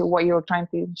listen to what you're trying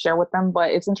to share with them.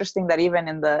 But it's interesting that even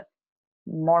in the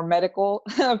more medical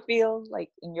field, like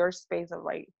in your space of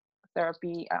like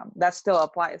therapy, that still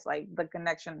applies. Like the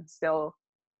connection still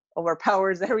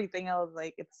overpowers everything else.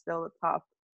 Like it's still the top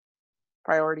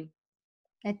priority.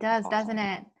 It does, doesn't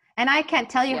it? And I can't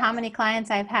tell you how many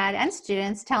clients I've had and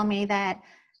students tell me that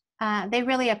they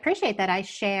really appreciate that I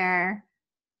share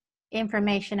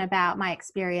information about my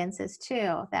experiences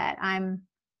too, that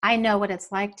I know what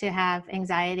it's like to have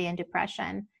anxiety and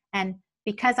depression. And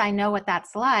because I know what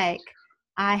that's like,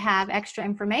 I have extra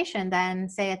information than,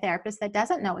 say, a therapist that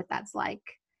doesn't know what that's like.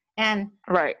 And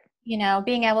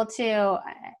being able to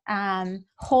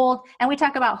hold, and we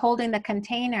talk about holding the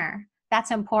container,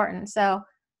 that's important. So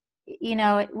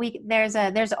there's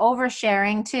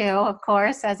oversharing too, of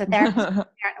course, as a therapist.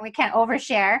 We can't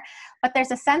overshare, but there's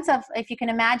a sense of, if you can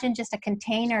imagine just a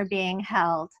container being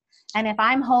held, and if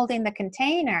I'm holding the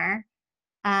container,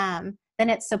 then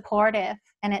it's supportive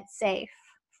and it's safe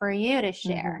for you to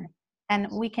share, and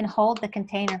we can hold the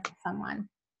container for someone.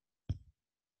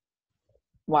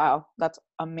 Wow, that's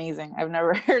amazing. I've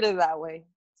never heard it that way,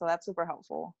 so that's super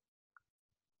helpful.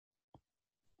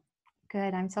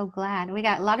 Good. I'm so glad. We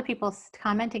got a lot of people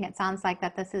commenting. It sounds like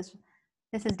that this is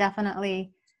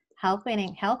definitely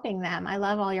helping them. I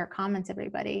love all your comments,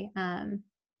 everybody.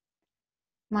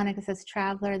 Monica says,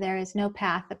 traveler, there is no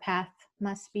path. The path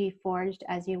must be forged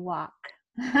as you walk.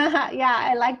 Yeah,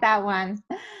 I like that one.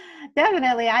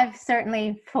 Definitely. I've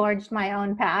certainly forged my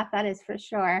own path. That is for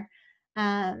sure.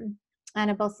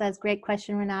 Annabelle says, great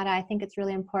question, Renata. I think it's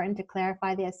really important to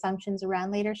clarify the assumptions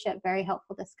around leadership. Very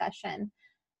helpful discussion.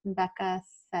 And Becca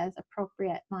says,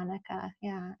 appropriate, Monica.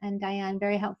 Yeah. And Diane,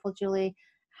 very helpful, Julie,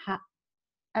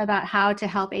 about how to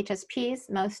help HSPs.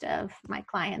 Most of my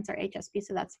clients are HSPs,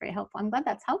 so that's very helpful. I'm glad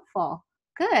that's helpful.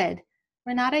 Good.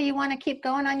 Renata, you want to keep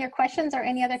going on your questions or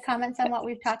any other comments on what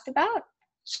we've talked about?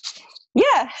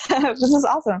 Yeah, this is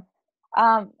awesome.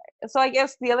 So I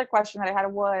guess the other question that I had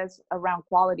was around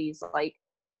qualities. Like,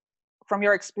 from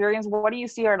your experience, what do you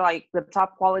see are like the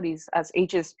top qualities as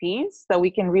HSPs that we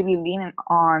can really lean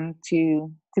on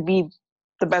to be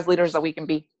the best leaders that we can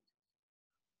be?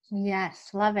 Yes,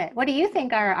 love it. What do you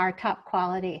think are our top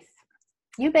qualities?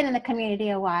 You've been in the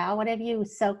community a while. What have you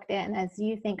soaked in as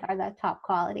you think are the top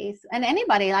qualities? And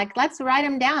anybody, like, let's write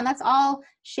them down. Let's all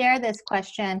share this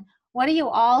question. What do you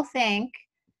all think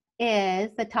is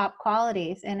the top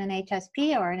qualities in an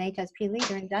HSP or an HSP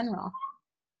leader in general?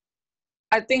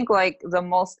 I think like the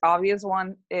most obvious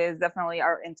one is definitely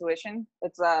our intuition.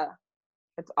 It's a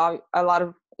lot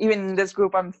of, even in this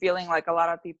group, I'm feeling like a lot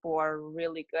of people are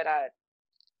really good at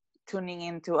tuning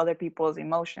into other people's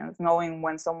emotions, knowing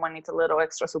when someone needs a little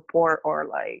extra support or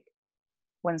like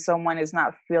when someone is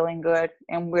not feeling good,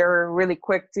 and we're really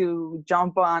quick to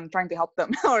jump on trying to help them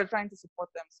or trying to support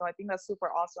them. So I think that's super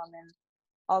awesome. And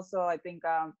also I think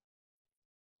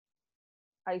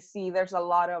I see there's a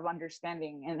lot of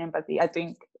understanding and empathy. I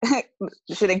think it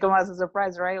shouldn't come as a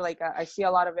surprise, right? Like I see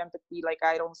a lot of empathy like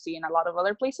I don't see in a lot of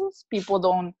other places.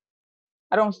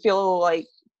 I don't feel like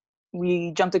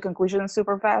we jump to conclusions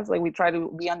super fast. Like we try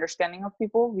to be understanding of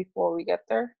people before we get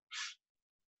there.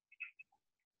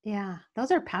 Yeah,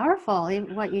 those are powerful,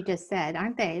 what you just said,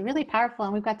 aren't they? Really powerful.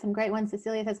 And we've got some great ones.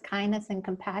 Cecilia says kindness and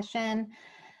compassion.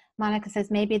 Monica says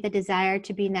maybe the desire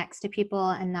to be next to people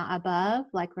and not above,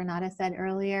 like Renata said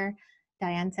earlier.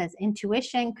 Diane says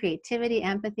intuition, creativity,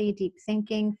 empathy, deep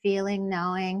thinking, feeling,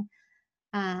 knowing.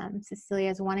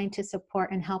 Cecilia is wanting to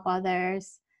support and help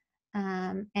others,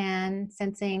 and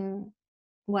sensing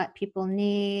what people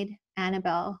need.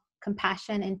 Annabelle,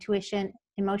 compassion, intuition,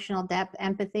 emotional depth,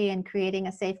 empathy, and creating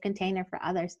a safe container for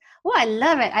others. Oh, I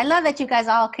love it. I love that you guys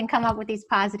all can come up with these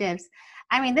positives.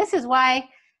 I mean, this is why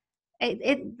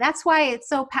that's why it's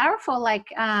so powerful, like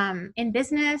in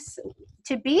business,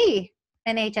 to be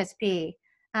an HSP.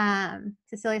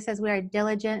 Cecilia says we are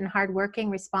diligent and hardworking,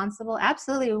 responsible.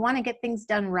 Absolutely. We want to get things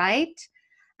done right.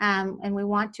 And we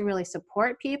want to really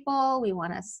support people. We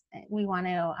want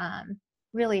to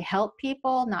really help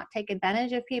people, not take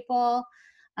advantage of people.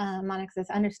 Monica says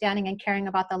understanding and caring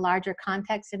about the larger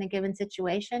context in a given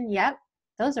situation. Yep.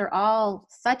 Those are all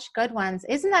such good ones.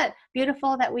 Isn't that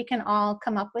beautiful that we can all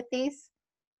come up with these?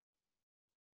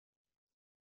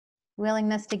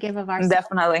 Willingness to give of ourselves.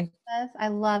 Definitely. I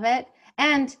love it.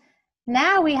 And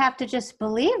now we have to just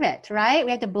believe it, right?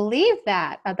 We have to believe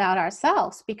that about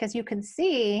ourselves, because you can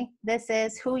see this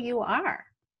is who you are.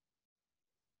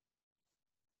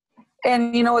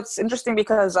 And you know, it's interesting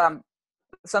because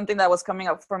something that was coming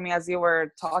up for me as you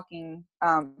were talking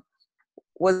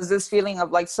was this feeling of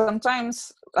like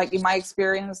sometimes, like in my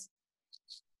experience,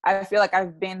 I feel like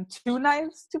I've been too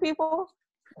nice to people.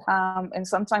 And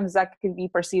sometimes that could be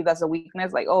perceived as a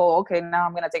weakness, like, oh, okay, now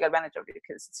I'm going to take advantage of you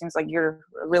because it seems like you're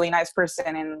a really nice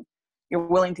person and you're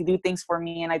willing to do things for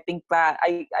me. And I think that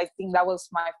I think that was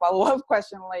my follow-up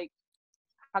question, like,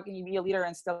 how can you be a leader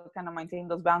and still kind of maintain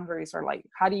those boundaries? Or like,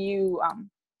 how do you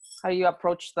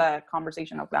approach the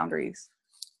conversation of boundaries?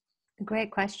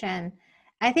 Great question.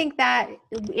 I think that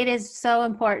it is so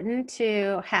important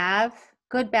to have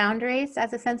good boundaries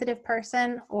as a sensitive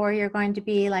person, or you're going to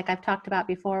be like I've talked about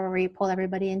before, where you pull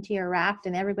everybody into your raft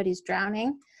and everybody's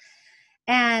drowning.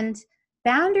 And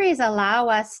boundaries allow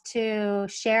us to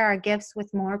share our gifts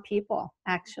with more people,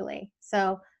 actually.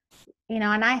 So, you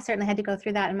know, and I certainly had to go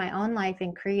through that in my own life,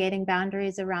 in creating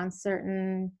boundaries around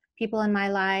certain people in my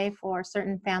life or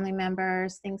certain family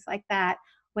members, things like that,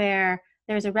 where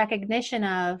there's a recognition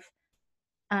of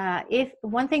if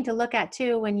one thing to look at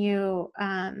too, when you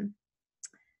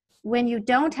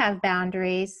don't have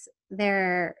boundaries,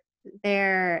 there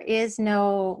is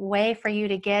no way for you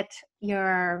to get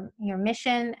your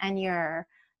mission and your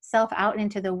self out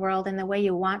into the world in the way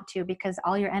you want to, because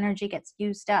all your energy gets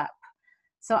used up.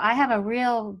 So I have a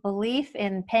real belief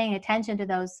in paying attention to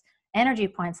those energy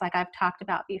points, like I've talked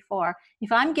about before.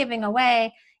 If I'm giving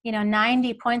away,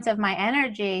 90 points of my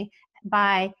energy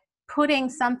by putting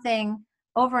something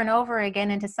over and over again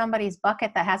into somebody's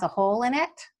bucket that has a hole in it,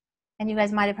 and you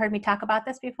guys might have heard me talk about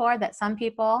this before, that some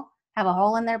people have a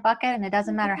hole in their bucket and it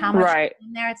doesn't matter how much Right.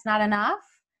 in there, it's not enough.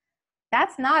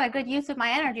 that's not a good use of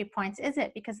my energy points, is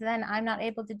it? Because then I'm not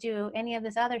able to do any of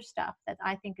this other stuff that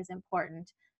I think is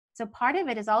important. So part of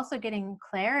it is also getting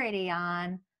clarity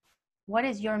on what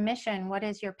is your mission, what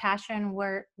is your passion,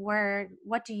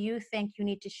 what do you think you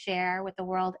need to share with the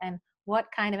world, and what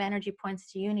kind of energy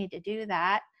points do you need to do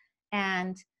that,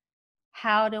 and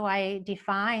how do I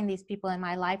define these people in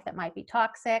my life that might be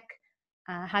toxic?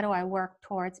 How do I work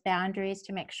towards boundaries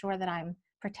to make sure that I'm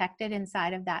protected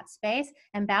inside of that space?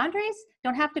 And boundaries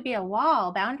don't have to be a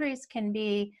wall. Boundaries can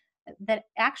be that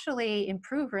actually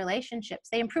improve relationships.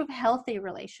 They improve healthy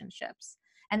relationships.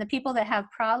 And the people that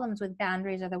have problems with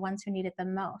boundaries are the ones who need it the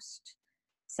most.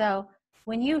 So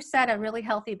when you set a really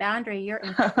healthy boundary, you're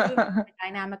improving the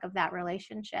dynamic of that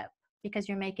relationship because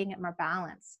you're making it more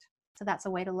balanced. So that's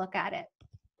a way to look at it.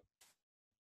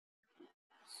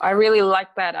 I really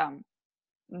like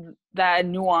that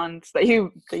nuance that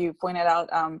you pointed out.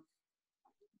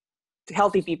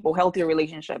 Healthy people, healthy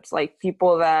relationships, like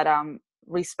people that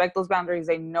respect those boundaries.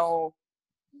 They know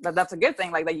that that's a good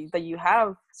thing, like that you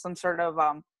have some sort of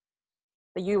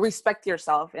that you respect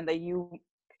yourself and that you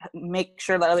make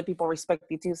sure that other people respect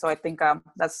you too. So I think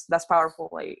that's powerful.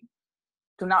 Like,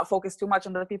 do not focus too much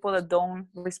on the people that don't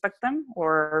respect them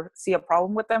or see a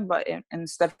problem with them, but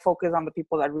instead focus on the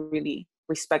people that really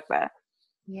respect that.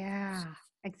 Yeah,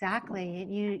 exactly.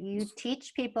 You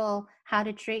teach people how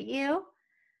to treat you.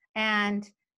 And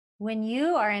when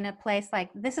you are in a place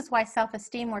like this, is why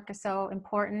self-esteem work is so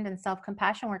important and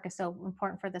self-compassion work is so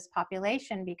important for this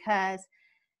population, because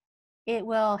it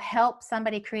will help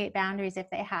somebody create boundaries if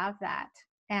they have that.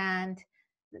 And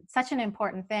it's such an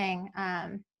important thing.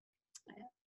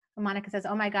 Monica says,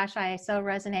 oh my gosh, I so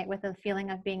resonate with the feeling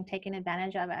of being taken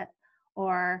advantage of it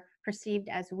or perceived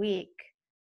as weak.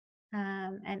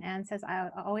 And Anne says, I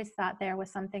always thought there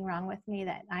was something wrong with me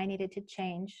that I needed to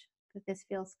change, but this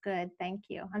feels good. Thank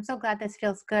you. I'm so glad this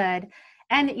feels good.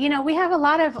 And, you know, we have a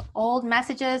lot of old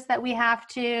messages that we have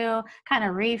to kind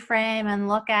of reframe and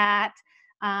look at.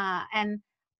 And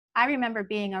I remember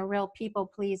being a real people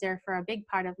pleaser for a big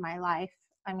part of my life.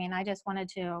 I mean, I just wanted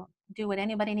to do what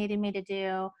anybody needed me to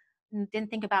do, didn't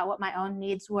think about what my own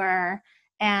needs were.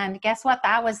 And guess what?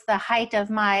 That was the height of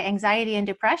my anxiety and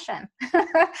depression.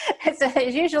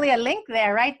 There's usually a link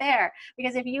there, right there.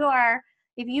 Because if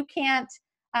you can't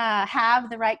have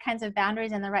the right kinds of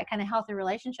boundaries and the right kind of healthy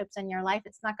relationships in your life,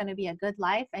 it's not going to be a good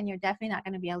life, and you're definitely not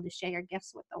going to be able to share your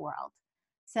gifts with the world.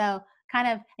 So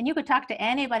and you could talk to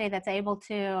anybody that's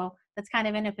kind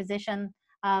of in a position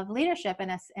of leadership in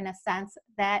a sense,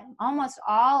 that almost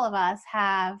all of us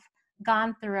have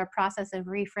gone through a process of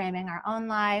reframing our own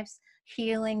lives,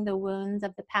 healing the wounds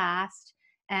of the past,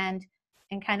 and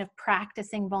kind of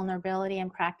practicing vulnerability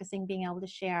and practicing being able to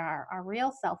share our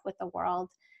real self with the world.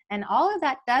 And all of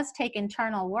that does take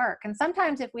internal work. And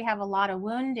sometimes if we have a lot of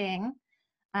wounding,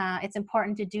 it's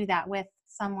important to do that with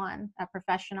someone, a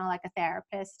professional like a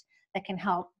therapist, that can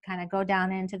help kind of go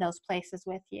down into those places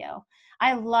with you.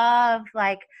 I love,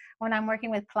 like, when I'm working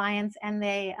with clients and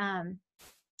they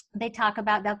talk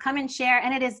about, they'll come and share,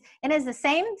 and it is the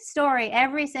same story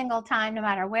every single time, no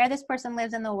matter where this person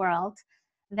lives in the world,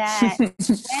 that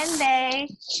when they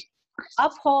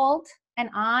uphold and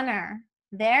honor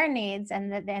their needs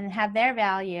and have their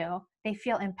value, they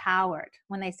feel empowered.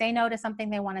 When they say no to something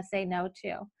they want to say no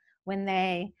to, when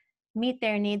they meet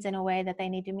their needs in a way that they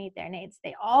need to meet their needs,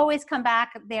 they always come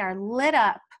back, they are lit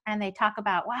up, and they talk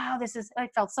about, wow,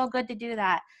 it felt so good to do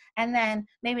that. And then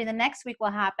maybe the next week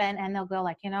will happen and they'll go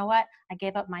like, you know what, I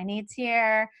gave up my needs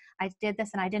here, I did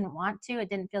this and I didn't want to, it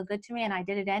didn't feel good to me, and I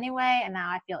did it anyway, and now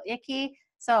I feel icky.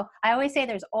 So I always say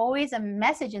there's always a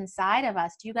message inside of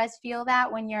us. Do you guys feel that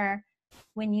when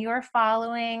you're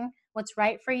following what's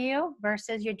right for you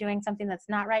versus you're doing something that's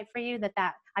not right for you, that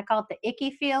I call it the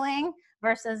icky feeling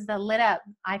versus the lit up,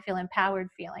 I feel empowered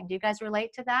feeling? Do you guys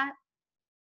relate to that?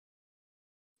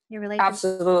 You relate?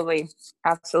 Absolutely.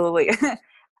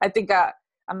 I think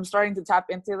I'm starting to tap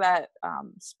into that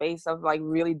space of like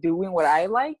really doing what I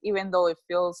like, even though it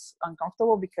feels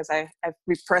uncomfortable because I've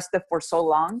repressed it for so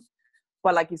long.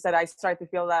 But like you said, I start to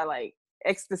feel that like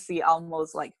ecstasy,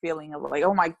 almost like feeling of like,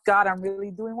 oh my God, I'm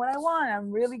really doing what I want. I'm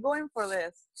really going for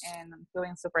this. And I'm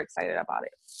feeling super excited about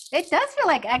it. It does feel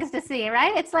like ecstasy,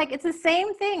 right? It's like, it's the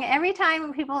same thing. Every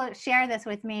time people share this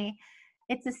with me,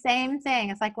 it's the same thing.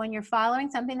 It's like when you're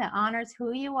following something that honors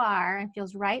who you are and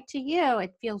feels right to you,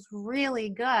 it feels really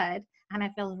good. And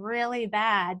it feels really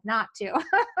bad not to.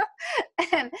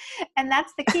 and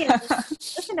that's the key.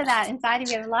 Listen to that inside of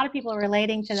you. There's a lot of people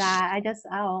relating to that.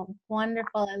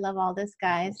 Wonderful. I love all this,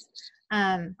 guys.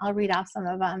 I'll read off some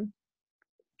of them.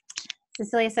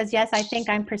 Cecilia says, yes, I think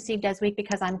I'm perceived as weak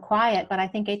because I'm quiet, but I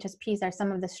think HSPs are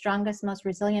some of the strongest, most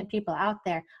resilient people out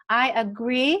there. I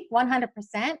agree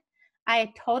 100%.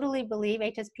 I totally believe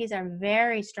HSPs are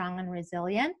very strong and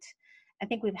resilient. I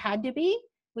think we've had to be.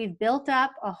 We've built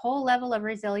up a whole level of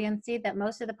resiliency that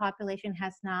most of the population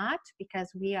has not,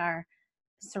 because we are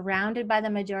surrounded by the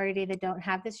majority that don't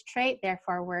have this trait.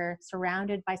 Therefore, we're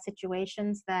surrounded by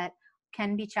situations that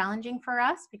can be challenging for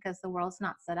us because the world's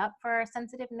not set up for a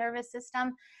sensitive nervous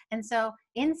system. And so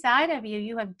inside of you,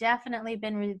 you have definitely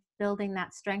been building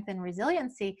that strength and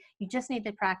resiliency. You just need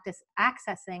to practice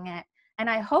accessing it. And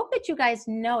I hope that you guys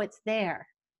know it's there.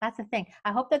 That's the thing.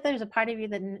 I hope that there's a part of you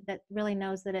that really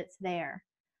knows that it's there.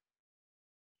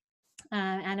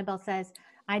 Annabelle says,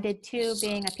 I did too,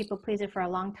 being a people pleaser for a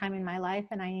long time in my life,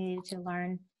 and I needed to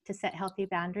learn to set healthy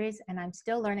boundaries, and I'm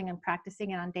still learning and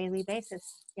practicing it on a daily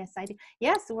basis. Yes, I do.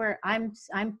 Yes,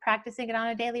 I'm practicing it on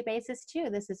a daily basis too.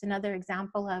 This is another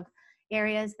example of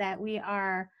areas that we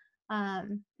are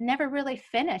never really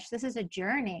finished. This is a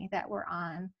journey that we're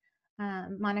on.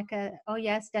 Monica, oh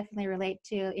yes, definitely relate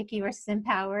to icky versus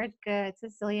empowered. Good.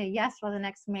 Cecilia, yes, with an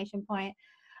exclamation point.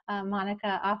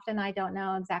 Monica, often I don't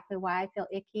know exactly why I feel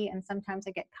icky, and sometimes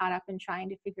I get caught up in trying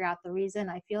to figure out the reason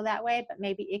I feel that way, but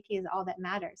maybe icky is all that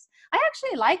matters. I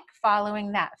actually like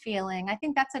following that feeling. I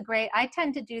think that's I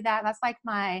tend to do that. That's like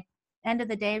my end of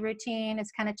the day routine.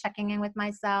 It's kind of checking in with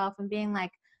myself and being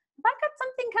like, have I got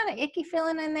something kind of icky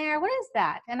feeling in there? What is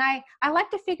that? And I like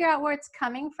to figure out where it's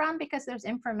coming from because there's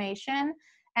information,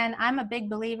 and I'm a big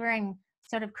believer in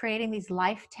sort of creating these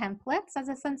life templates as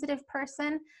a sensitive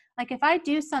person. Like if I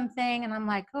do something and I'm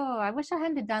like, oh, I wish I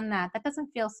hadn't done that. That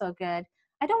doesn't feel so good.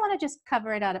 I don't want to just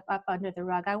cover it up under the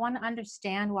rug. I want to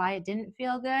understand why it didn't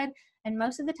feel good. And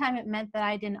most of the time it meant that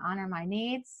I didn't honor my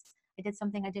needs. I did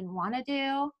something I didn't want to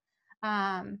do.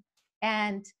 And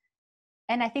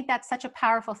I think that's such a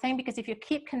powerful thing, because if you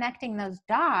keep connecting those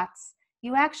dots,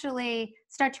 you actually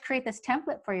start to create this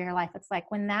template for your life. It's like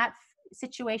when that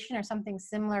situation or something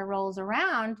similar rolls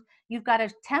around, you've got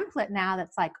a template now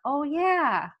that's like, oh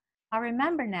yeah, I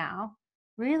remember now.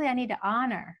 Really, I need to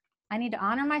honor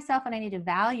myself, and I need to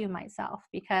value myself,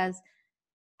 because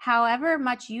however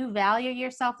much you value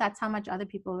yourself, that's how much other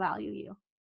people value you.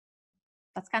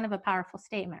 That's kind of a powerful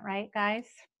statement, right, guys?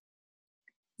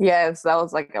 Yes, that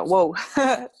was like a whoa.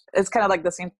 It's kind of like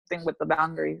the same thing with the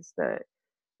boundaries, that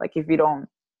like if you don't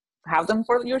have them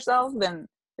for yourself, then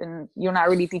you're not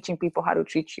really teaching people how to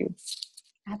treat you.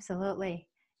 Absolutely.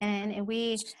 And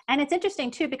it's interesting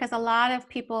too, because a lot of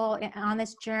people on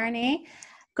this journey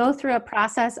go through a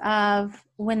process of,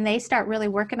 when they start really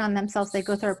working on themselves, they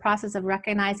go through a process of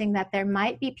recognizing that there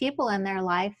might be people in their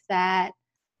life that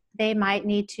they might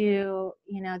need to,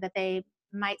 that they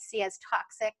might see as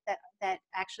toxic, that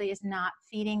actually is not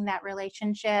feeding that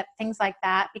relationship, things like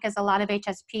that. Because a lot of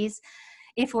HSPs,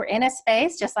 if we're in a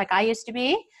space, just like I used to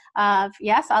be, of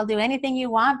yes, I'll do anything you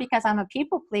want because I'm a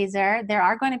people pleaser, there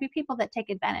are going to be people that take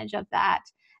advantage of that.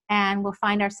 And we'll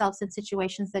find ourselves in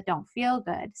situations that don't feel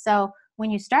good. So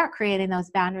when you start creating those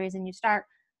boundaries and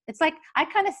it's like, I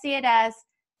kind of see it as,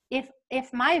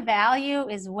 if my value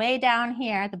is way down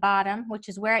here at the bottom, which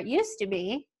is where it used to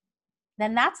be,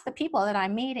 then that's the people that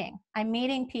I'm meeting. I'm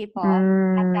meeting people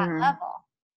at that level.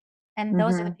 And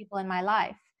those are the people in my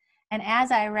life. And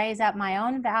as I raise up my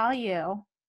own value,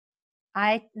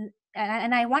 I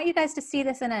want you guys to see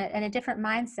this in a different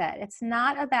mindset. It's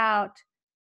not about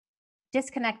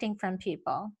disconnecting from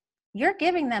people. You're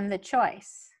giving them the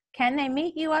choice. Can they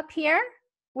meet you up here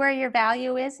where your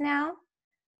value is now,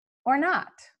 or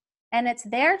not? And it's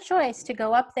their choice to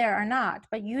go up there or not,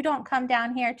 but you don't come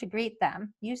down here to greet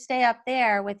them. You stay up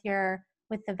there with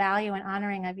the value and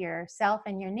honoring of yourself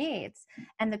and your needs.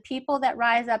 And the people that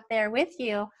rise up there with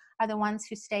you are the ones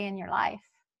who stay in your life.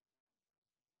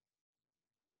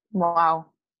 Wow.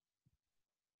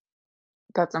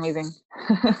 That's amazing.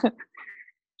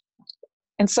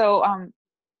 And so,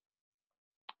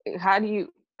 how do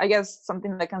you, I guess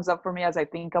something that comes up for me as I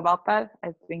think about that, I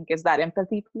think, is that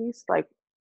empathy piece, like,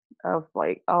 of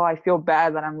like, oh, I feel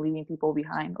bad that I'm leaving people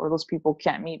behind, or those people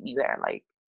can't meet me there. Like,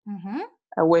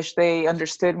 I wish they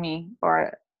understood me,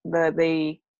 or that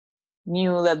they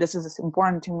knew that this is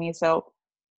important to me. So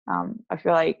I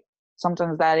feel like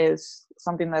sometimes that is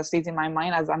something that stays in my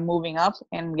mind as I'm moving up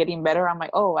and getting better. I'm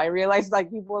like, oh, I realize like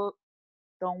people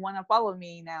don't want to follow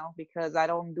me now because I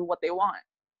don't do what they want,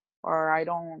 or I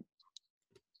don't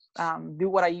do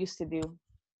what I used to do.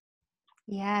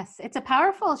 Yes, it's a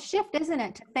powerful shift, isn't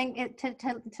it? To think it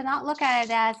to not look at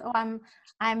it as, oh,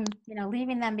 I'm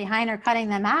leaving them behind or cutting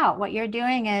them out. What you're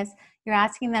doing is you're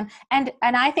asking them, and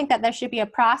I think that there should be a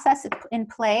process in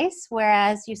place.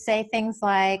 Whereas you say things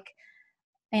like,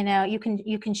 you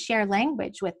can share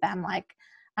language with them, like,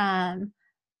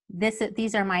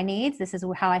 these are my needs. This is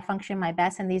how I function my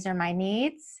best, and these are my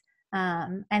needs.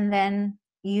 And then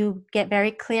you get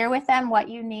very clear with them what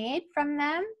you need from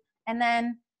them, and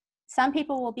then some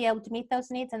people will be able to meet those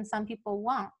needs and some people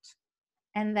won't.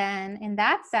 And then in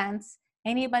that sense,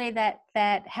 anybody that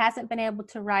hasn't been able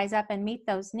to rise up and meet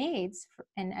those needs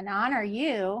and honor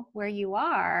you where you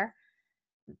are,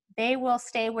 they will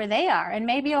stay where they are. And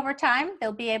maybe over time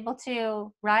they'll be able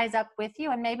to rise up with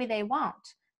you, and maybe they won't.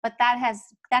 But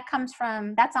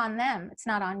that's on them. It's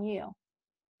not on you.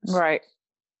 Right.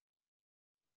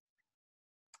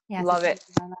 Yes, Love it.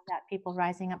 I love that, people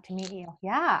rising up to meet you.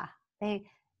 Yeah,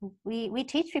 we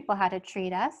teach people how to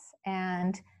treat us,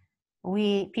 and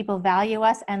people value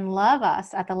us and love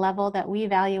us at the level that we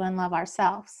value and love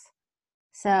ourselves.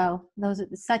 So those are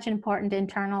such important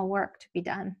internal work to be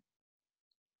done.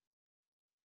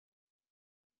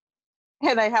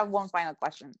 And I have one final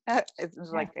question. It's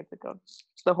like I could go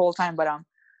the whole time, but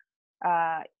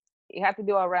it had to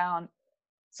do around.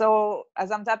 So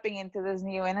as I'm tapping into this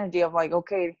new energy of like,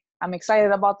 okay, I'm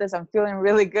excited about this. I'm feeling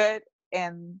really good,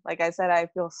 and like I said, I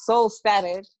feel so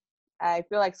ecstatic. I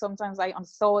feel like sometimes I'm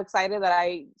so excited that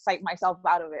I psych myself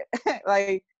out of it.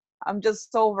 Like I'm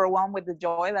just so overwhelmed with the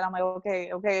joy that I'm like, okay,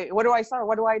 where do I start?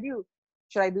 What do I do?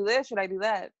 Should I do this? Should I do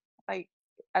that? Like,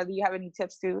 do you have any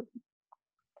tips to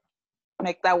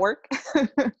make that work?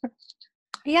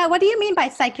 Yeah, what do you mean by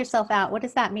psych yourself out? What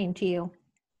does that mean to you?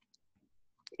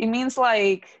 It means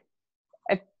like,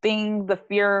 I think the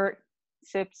fear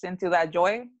sips into that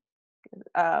joy.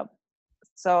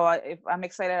 So if I'm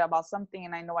excited about something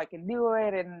and I know I can do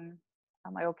it, and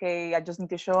I'm like, okay, I just need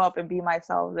to show up and be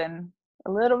myself, then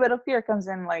a little bit of fear comes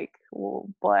in, like, well,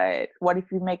 but what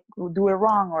if you do it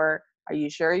wrong? Or are you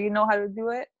sure you know how to do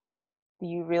it? Do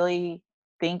you really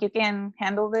think you can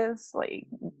handle this? Like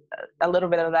a little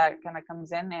bit of that kind of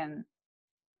comes in,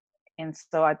 and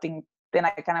so I think then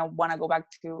I kind of want to go back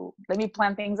to, let me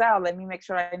plan things out. Let me make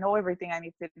sure I know everything I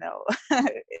need to know.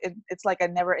 It's like a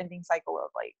never ending cycle of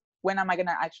like, when am I going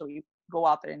to actually go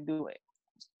out there and do it?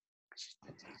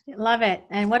 Love it.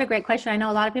 And what a great question. I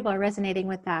know a lot of people are resonating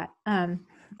with that. And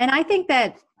I think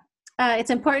that it's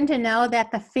important to know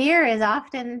that the fear is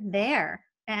often there.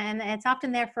 And it's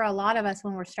often there for a lot of us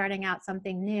when we're starting out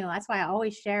something new. That's why I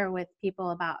always share with people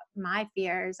about my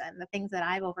fears and the things that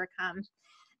I've overcome.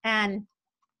 And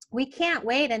we can't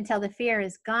wait until the fear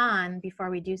is gone before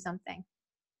we do something.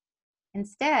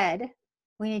 Instead,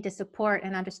 we need to support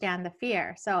and understand the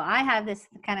fear. So I have this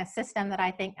kind of system that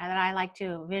I like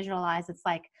to visualize. It's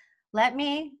like, let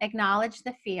me acknowledge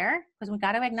the fear, because we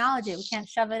got to acknowledge it. We can't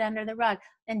shove it under the rug,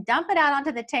 and dump it out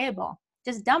onto the table.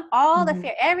 Just dump all the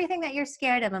fear, everything that you're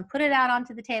scared of, and put it out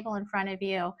onto the table in front of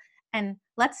you. And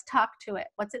let's talk to it.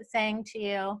 What's it saying to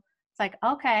you? It's like,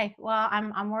 okay, well,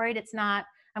 I'm worried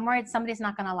I'm worried somebody's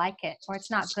not going to like it, or it's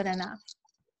not good enough.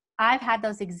 I've had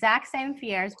those exact same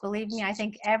fears. Believe me, I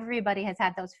think everybody has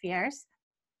had those fears.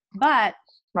 But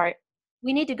right,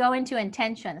 we need to go into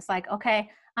intention. It's like, okay,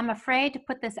 I'm afraid to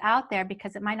put this out there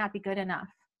because it might not be good enough.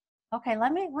 Okay,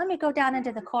 let me go down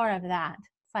into the core of that.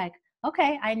 It's like,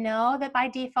 okay, I know that by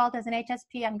default as an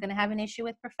HSP, I'm going to have an issue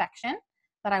with perfection,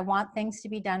 but I want things to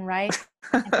be done right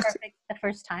and perfect the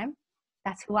first time.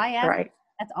 That's who I am. right.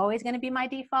 That's always going to be my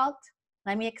default.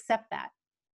 Let me accept that.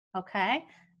 Okay.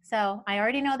 So I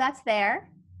already know that's there,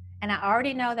 and I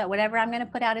already know that whatever I'm going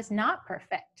to put out is not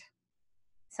perfect.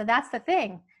 So that's the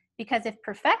thing, because if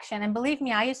perfection, and believe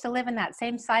me, I used to live in that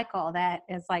same cycle that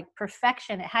is like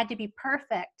perfection, it had to be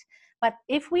perfect. But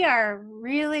if we are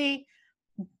really,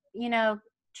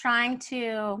 trying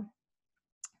to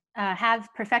have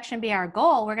perfection be our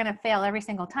goal, we're going to fail every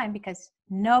single time, because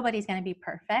nobody's going to be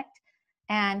perfect.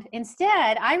 And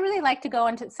instead, I really like to go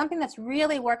into something that's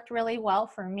really worked really well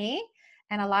for me,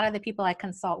 and a lot of the people I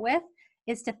consult with,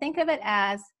 is to think of it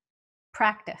as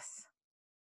practice.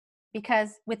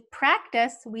 Because with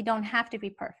practice, we don't have to be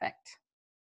perfect.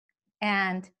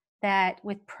 And that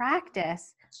with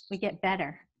practice, we get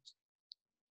better.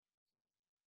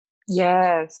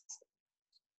 Yes.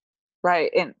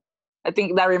 Right. And I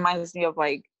think that reminds me of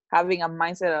like having a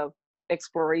mindset of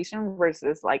exploration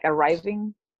versus like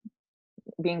arriving,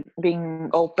 being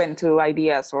open to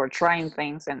ideas or trying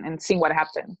things and seeing what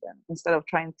happens, and instead of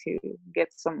trying to get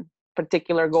some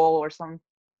particular goal or some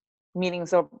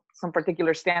meetings or some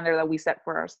particular standard that we set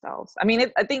for ourselves. I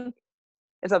mean, I think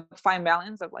it's a fine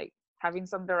balance of like having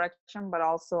some direction, but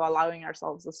also allowing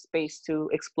ourselves the space to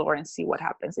explore and see what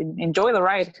happens and enjoy the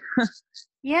ride.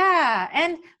 Yeah.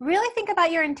 And really think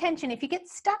about your intention. If you get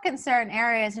stuck in certain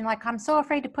areas and like, I'm so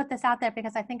afraid to put this out there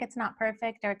because I think it's not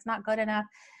perfect or it's not good enough,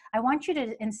 I want you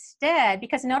to instead,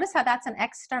 because notice how that's an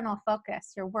external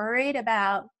focus. You're worried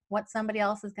about what somebody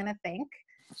else is going to think.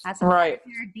 That's Right.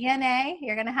 your DNA.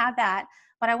 You're going to have that.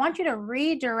 But I want you to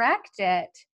redirect it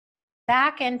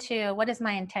back into, what is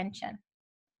my intention?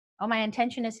 Oh, my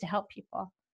intention is to help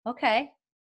people. Okay.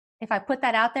 If I put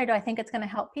that out there, do I think it's going to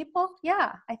help people?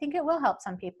 Yeah, I think it will help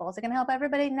some people. Is it going to help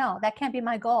everybody? No, that can't be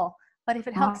my goal. But if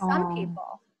it helps some Oh.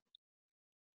 people,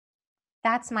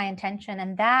 that's my intention.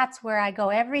 And that's where I go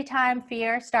every time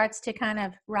fear starts to kind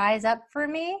of rise up for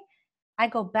me. I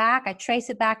go back, I trace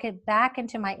it back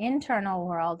into my internal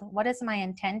world. What is my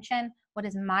intention? What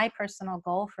is my personal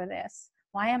goal for this?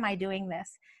 Why am I doing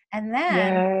this? And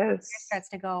then fear Yes. starts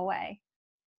to go away.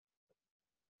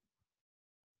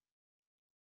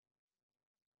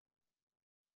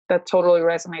 That totally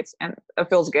resonates and it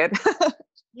feels good.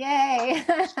 Yay.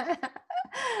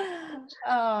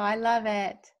 Oh, I love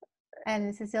it.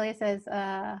 And Cecilia says,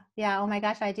 yeah, oh my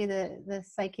gosh, I do the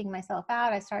psyching myself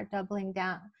out. I start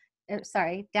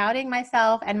doubting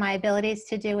myself and my abilities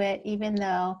to do it, even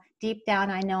though deep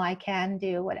down I know I can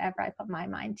do whatever I put my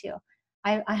mind to.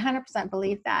 I 100%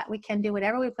 believe that. We can do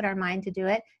whatever we put our mind to do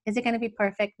it. Is it going to be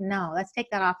perfect? No, let's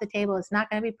take that off the table. It's not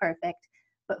going to be perfect,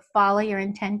 but follow your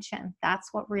intention. That's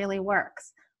what really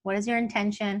works. What is your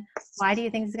intention? Why do you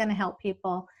think it's going to help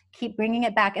people? Keep bringing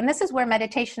it back. And this is where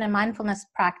meditation and mindfulness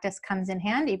practice comes in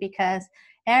handy, because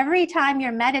every time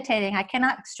you're meditating, I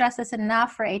cannot stress this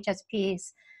enough for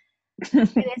HSPs.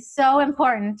 It is so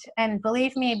important. And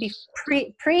believe me,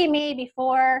 pre me,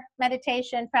 before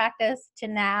meditation practice to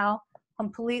now,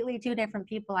 completely two different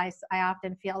people, I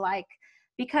often feel like,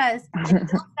 because it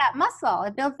builds that muscle.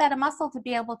 It builds that muscle to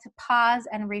be able to pause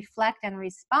and reflect and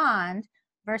respond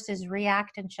versus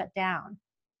react and shut down.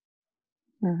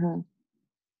 Mm-hmm.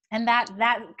 And that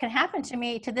can happen to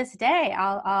me to this day.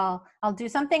 I'll do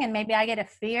something and maybe I get a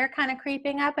fear kind of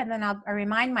creeping up, and then I'll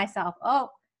remind myself, oh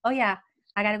yeah,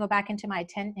 I got to go back into my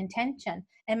intention.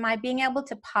 And my being able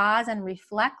to pause and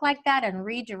reflect like that and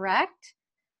redirect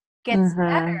gets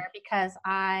better because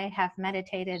I have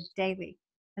meditated daily.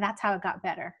 And that's how it got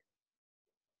better.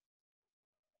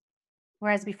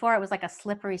 Whereas before it was like a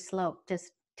slippery slope,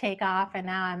 just take off, and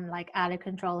now I'm like out of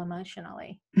control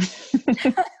emotionally.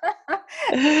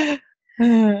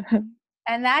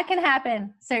 And that can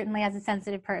happen certainly as a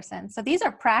sensitive person. So these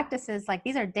are practices, like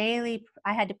these are daily.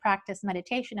 I had to practice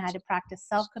meditation. I had to practice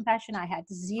self-compassion. I had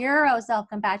zero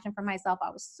self-compassion for myself. I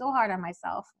was so hard on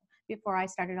myself before I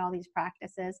started all these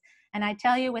practices. And I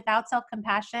tell you, without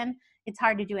self-compassion, it's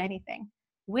hard to do anything.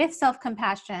 With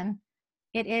self-compassion,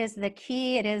 it is the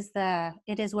key. It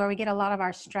is where we get a lot of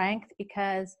our strength,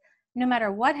 because no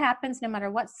matter what happens, no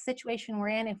matter what situation we're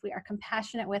in, if we are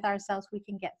compassionate with ourselves, we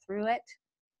can get through it.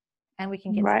 And we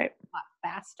can get right. a lot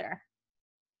faster.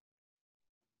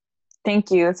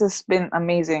 Thank you. This has been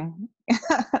amazing.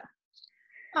 Oh,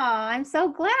 I'm so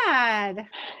glad.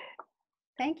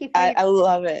 Thank you. I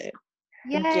love it.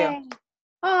 Yay. Thank you.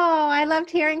 Oh, I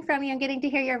loved hearing from you and getting to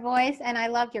hear your voice, and I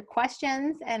loved your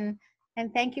questions, and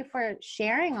thank you for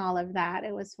sharing all of that.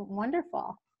 It was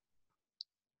wonderful.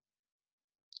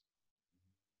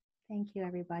 Thank you,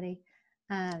 everybody.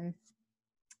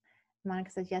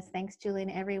 Monica says, yes, thanks, Julie,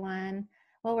 and everyone.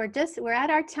 Well, we're at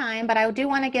our time, but I do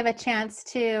want to give a chance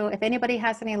to, if anybody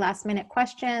has any last minute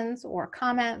questions or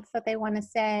comments that they want to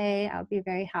say, I'll be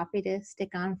very happy to stick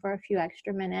on for a few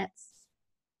extra minutes.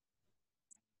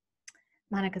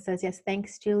 Monica says, yes,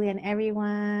 thanks, Julie, and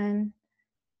everyone.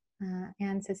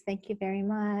 Anne says, thank you very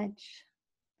much.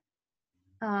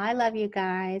 Oh, I love you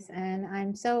guys, and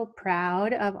I'm so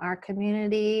proud of our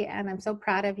community, and I'm so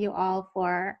proud of you all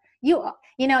for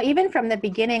you know, even from the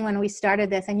beginning when we started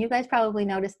this, and you guys probably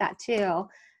noticed that too,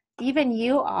 even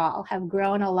you all have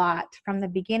grown a lot from the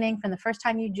beginning, from the first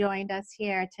time you joined us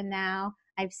here to now.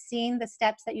 I've seen the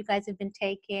steps that you guys have been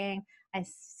taking. I've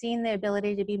seen the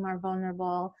ability to be more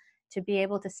vulnerable, to be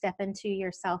able to step into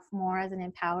yourself more as an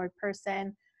empowered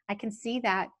person. I can see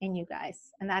that in you guys,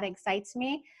 and that excites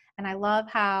me. And I love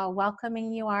how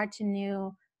welcoming you are to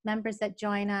new members that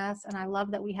join us. And I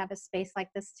love that we have a space like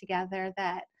this together,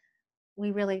 that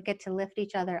we really get to lift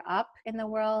each other up in the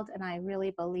world. And I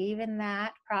really believe in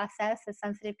that process as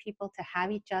sensitive people, to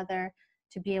have each other,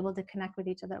 to be able to connect with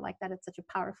each other like that. It's such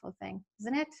a powerful thing,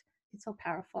 isn't it? It's so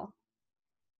powerful.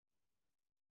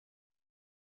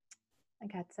 I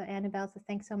got so Annabelle says,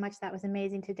 thanks so much. That was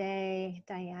amazing today.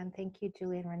 Diane, thank you.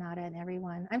 Julie and Renata and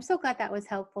everyone. I'm so glad that was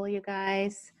helpful, you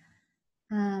guys.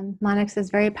 Monix is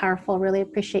very powerful. Really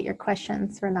appreciate your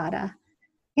questions, Renata.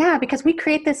 Yeah, because we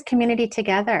create this community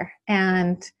together,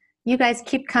 and you guys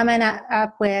keep coming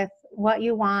up with what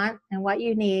you want and what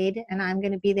you need, and I'm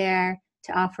going to be there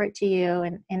to offer it to you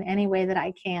in any way that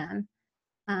I can.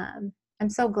 I'm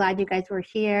so glad you guys were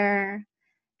here,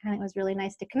 and it was really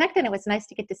nice to connect, and it was nice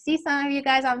to get to see some of you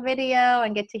guys on video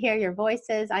and get to hear your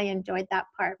voices. I enjoyed that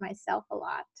part myself a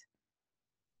lot.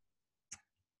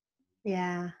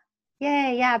 Yeah.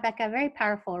 Yay, yeah, Becca, very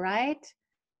powerful, right?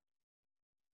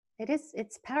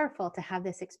 It's powerful to have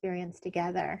this experience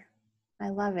together. I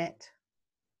love it.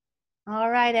 All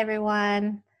right,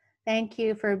 everyone. Thank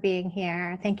you for being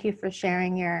here. Thank you for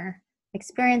sharing your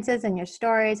experiences and your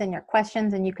stories and your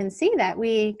questions. And you can see that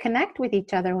we connect with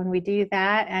each other when we do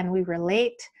that, and we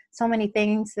relate. So many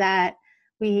things that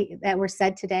were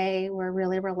said today were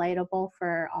really relatable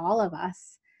for all of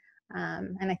us.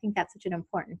 And I think that's such an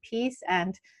important piece.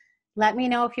 And let me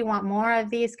know if you want more of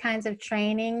these kinds of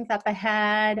trainings up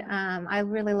ahead. I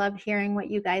really love hearing what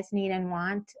you guys need and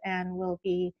want, and we'll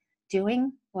be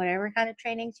doing whatever kind of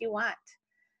trainings you want.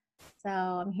 So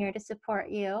I'm here to support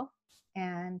you,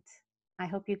 and I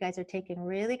hope you guys are taking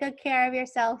really good care of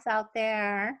yourselves out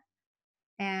there,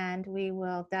 and we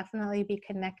will definitely be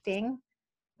connecting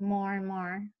more and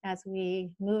more as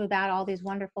we move about all these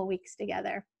wonderful weeks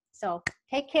together. So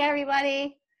take care,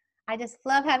 everybody. I just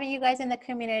love having you guys in the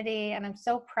community, and I'm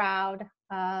so proud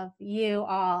of you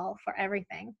all for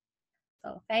everything.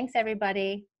 So thanks,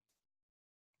 everybody.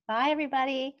 Bye,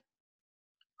 everybody.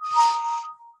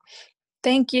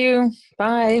 Thank you.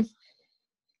 Bye.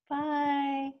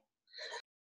 Bye.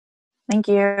 Thank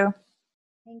you.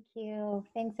 Thank you.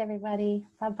 Thanks, everybody.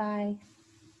 Bye-bye.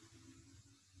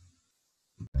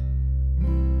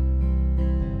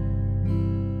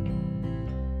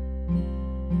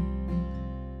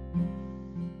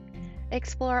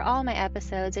 Explore all my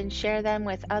episodes and share them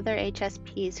with other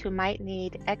HSPs who might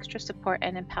need extra support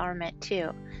and empowerment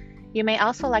too. You may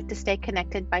also like to stay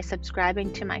connected by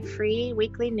subscribing to my free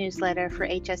weekly newsletter for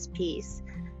HSPs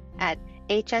at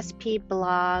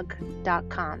hspblog.com.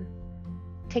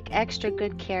 Take extra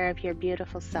good care of your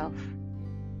beautiful self.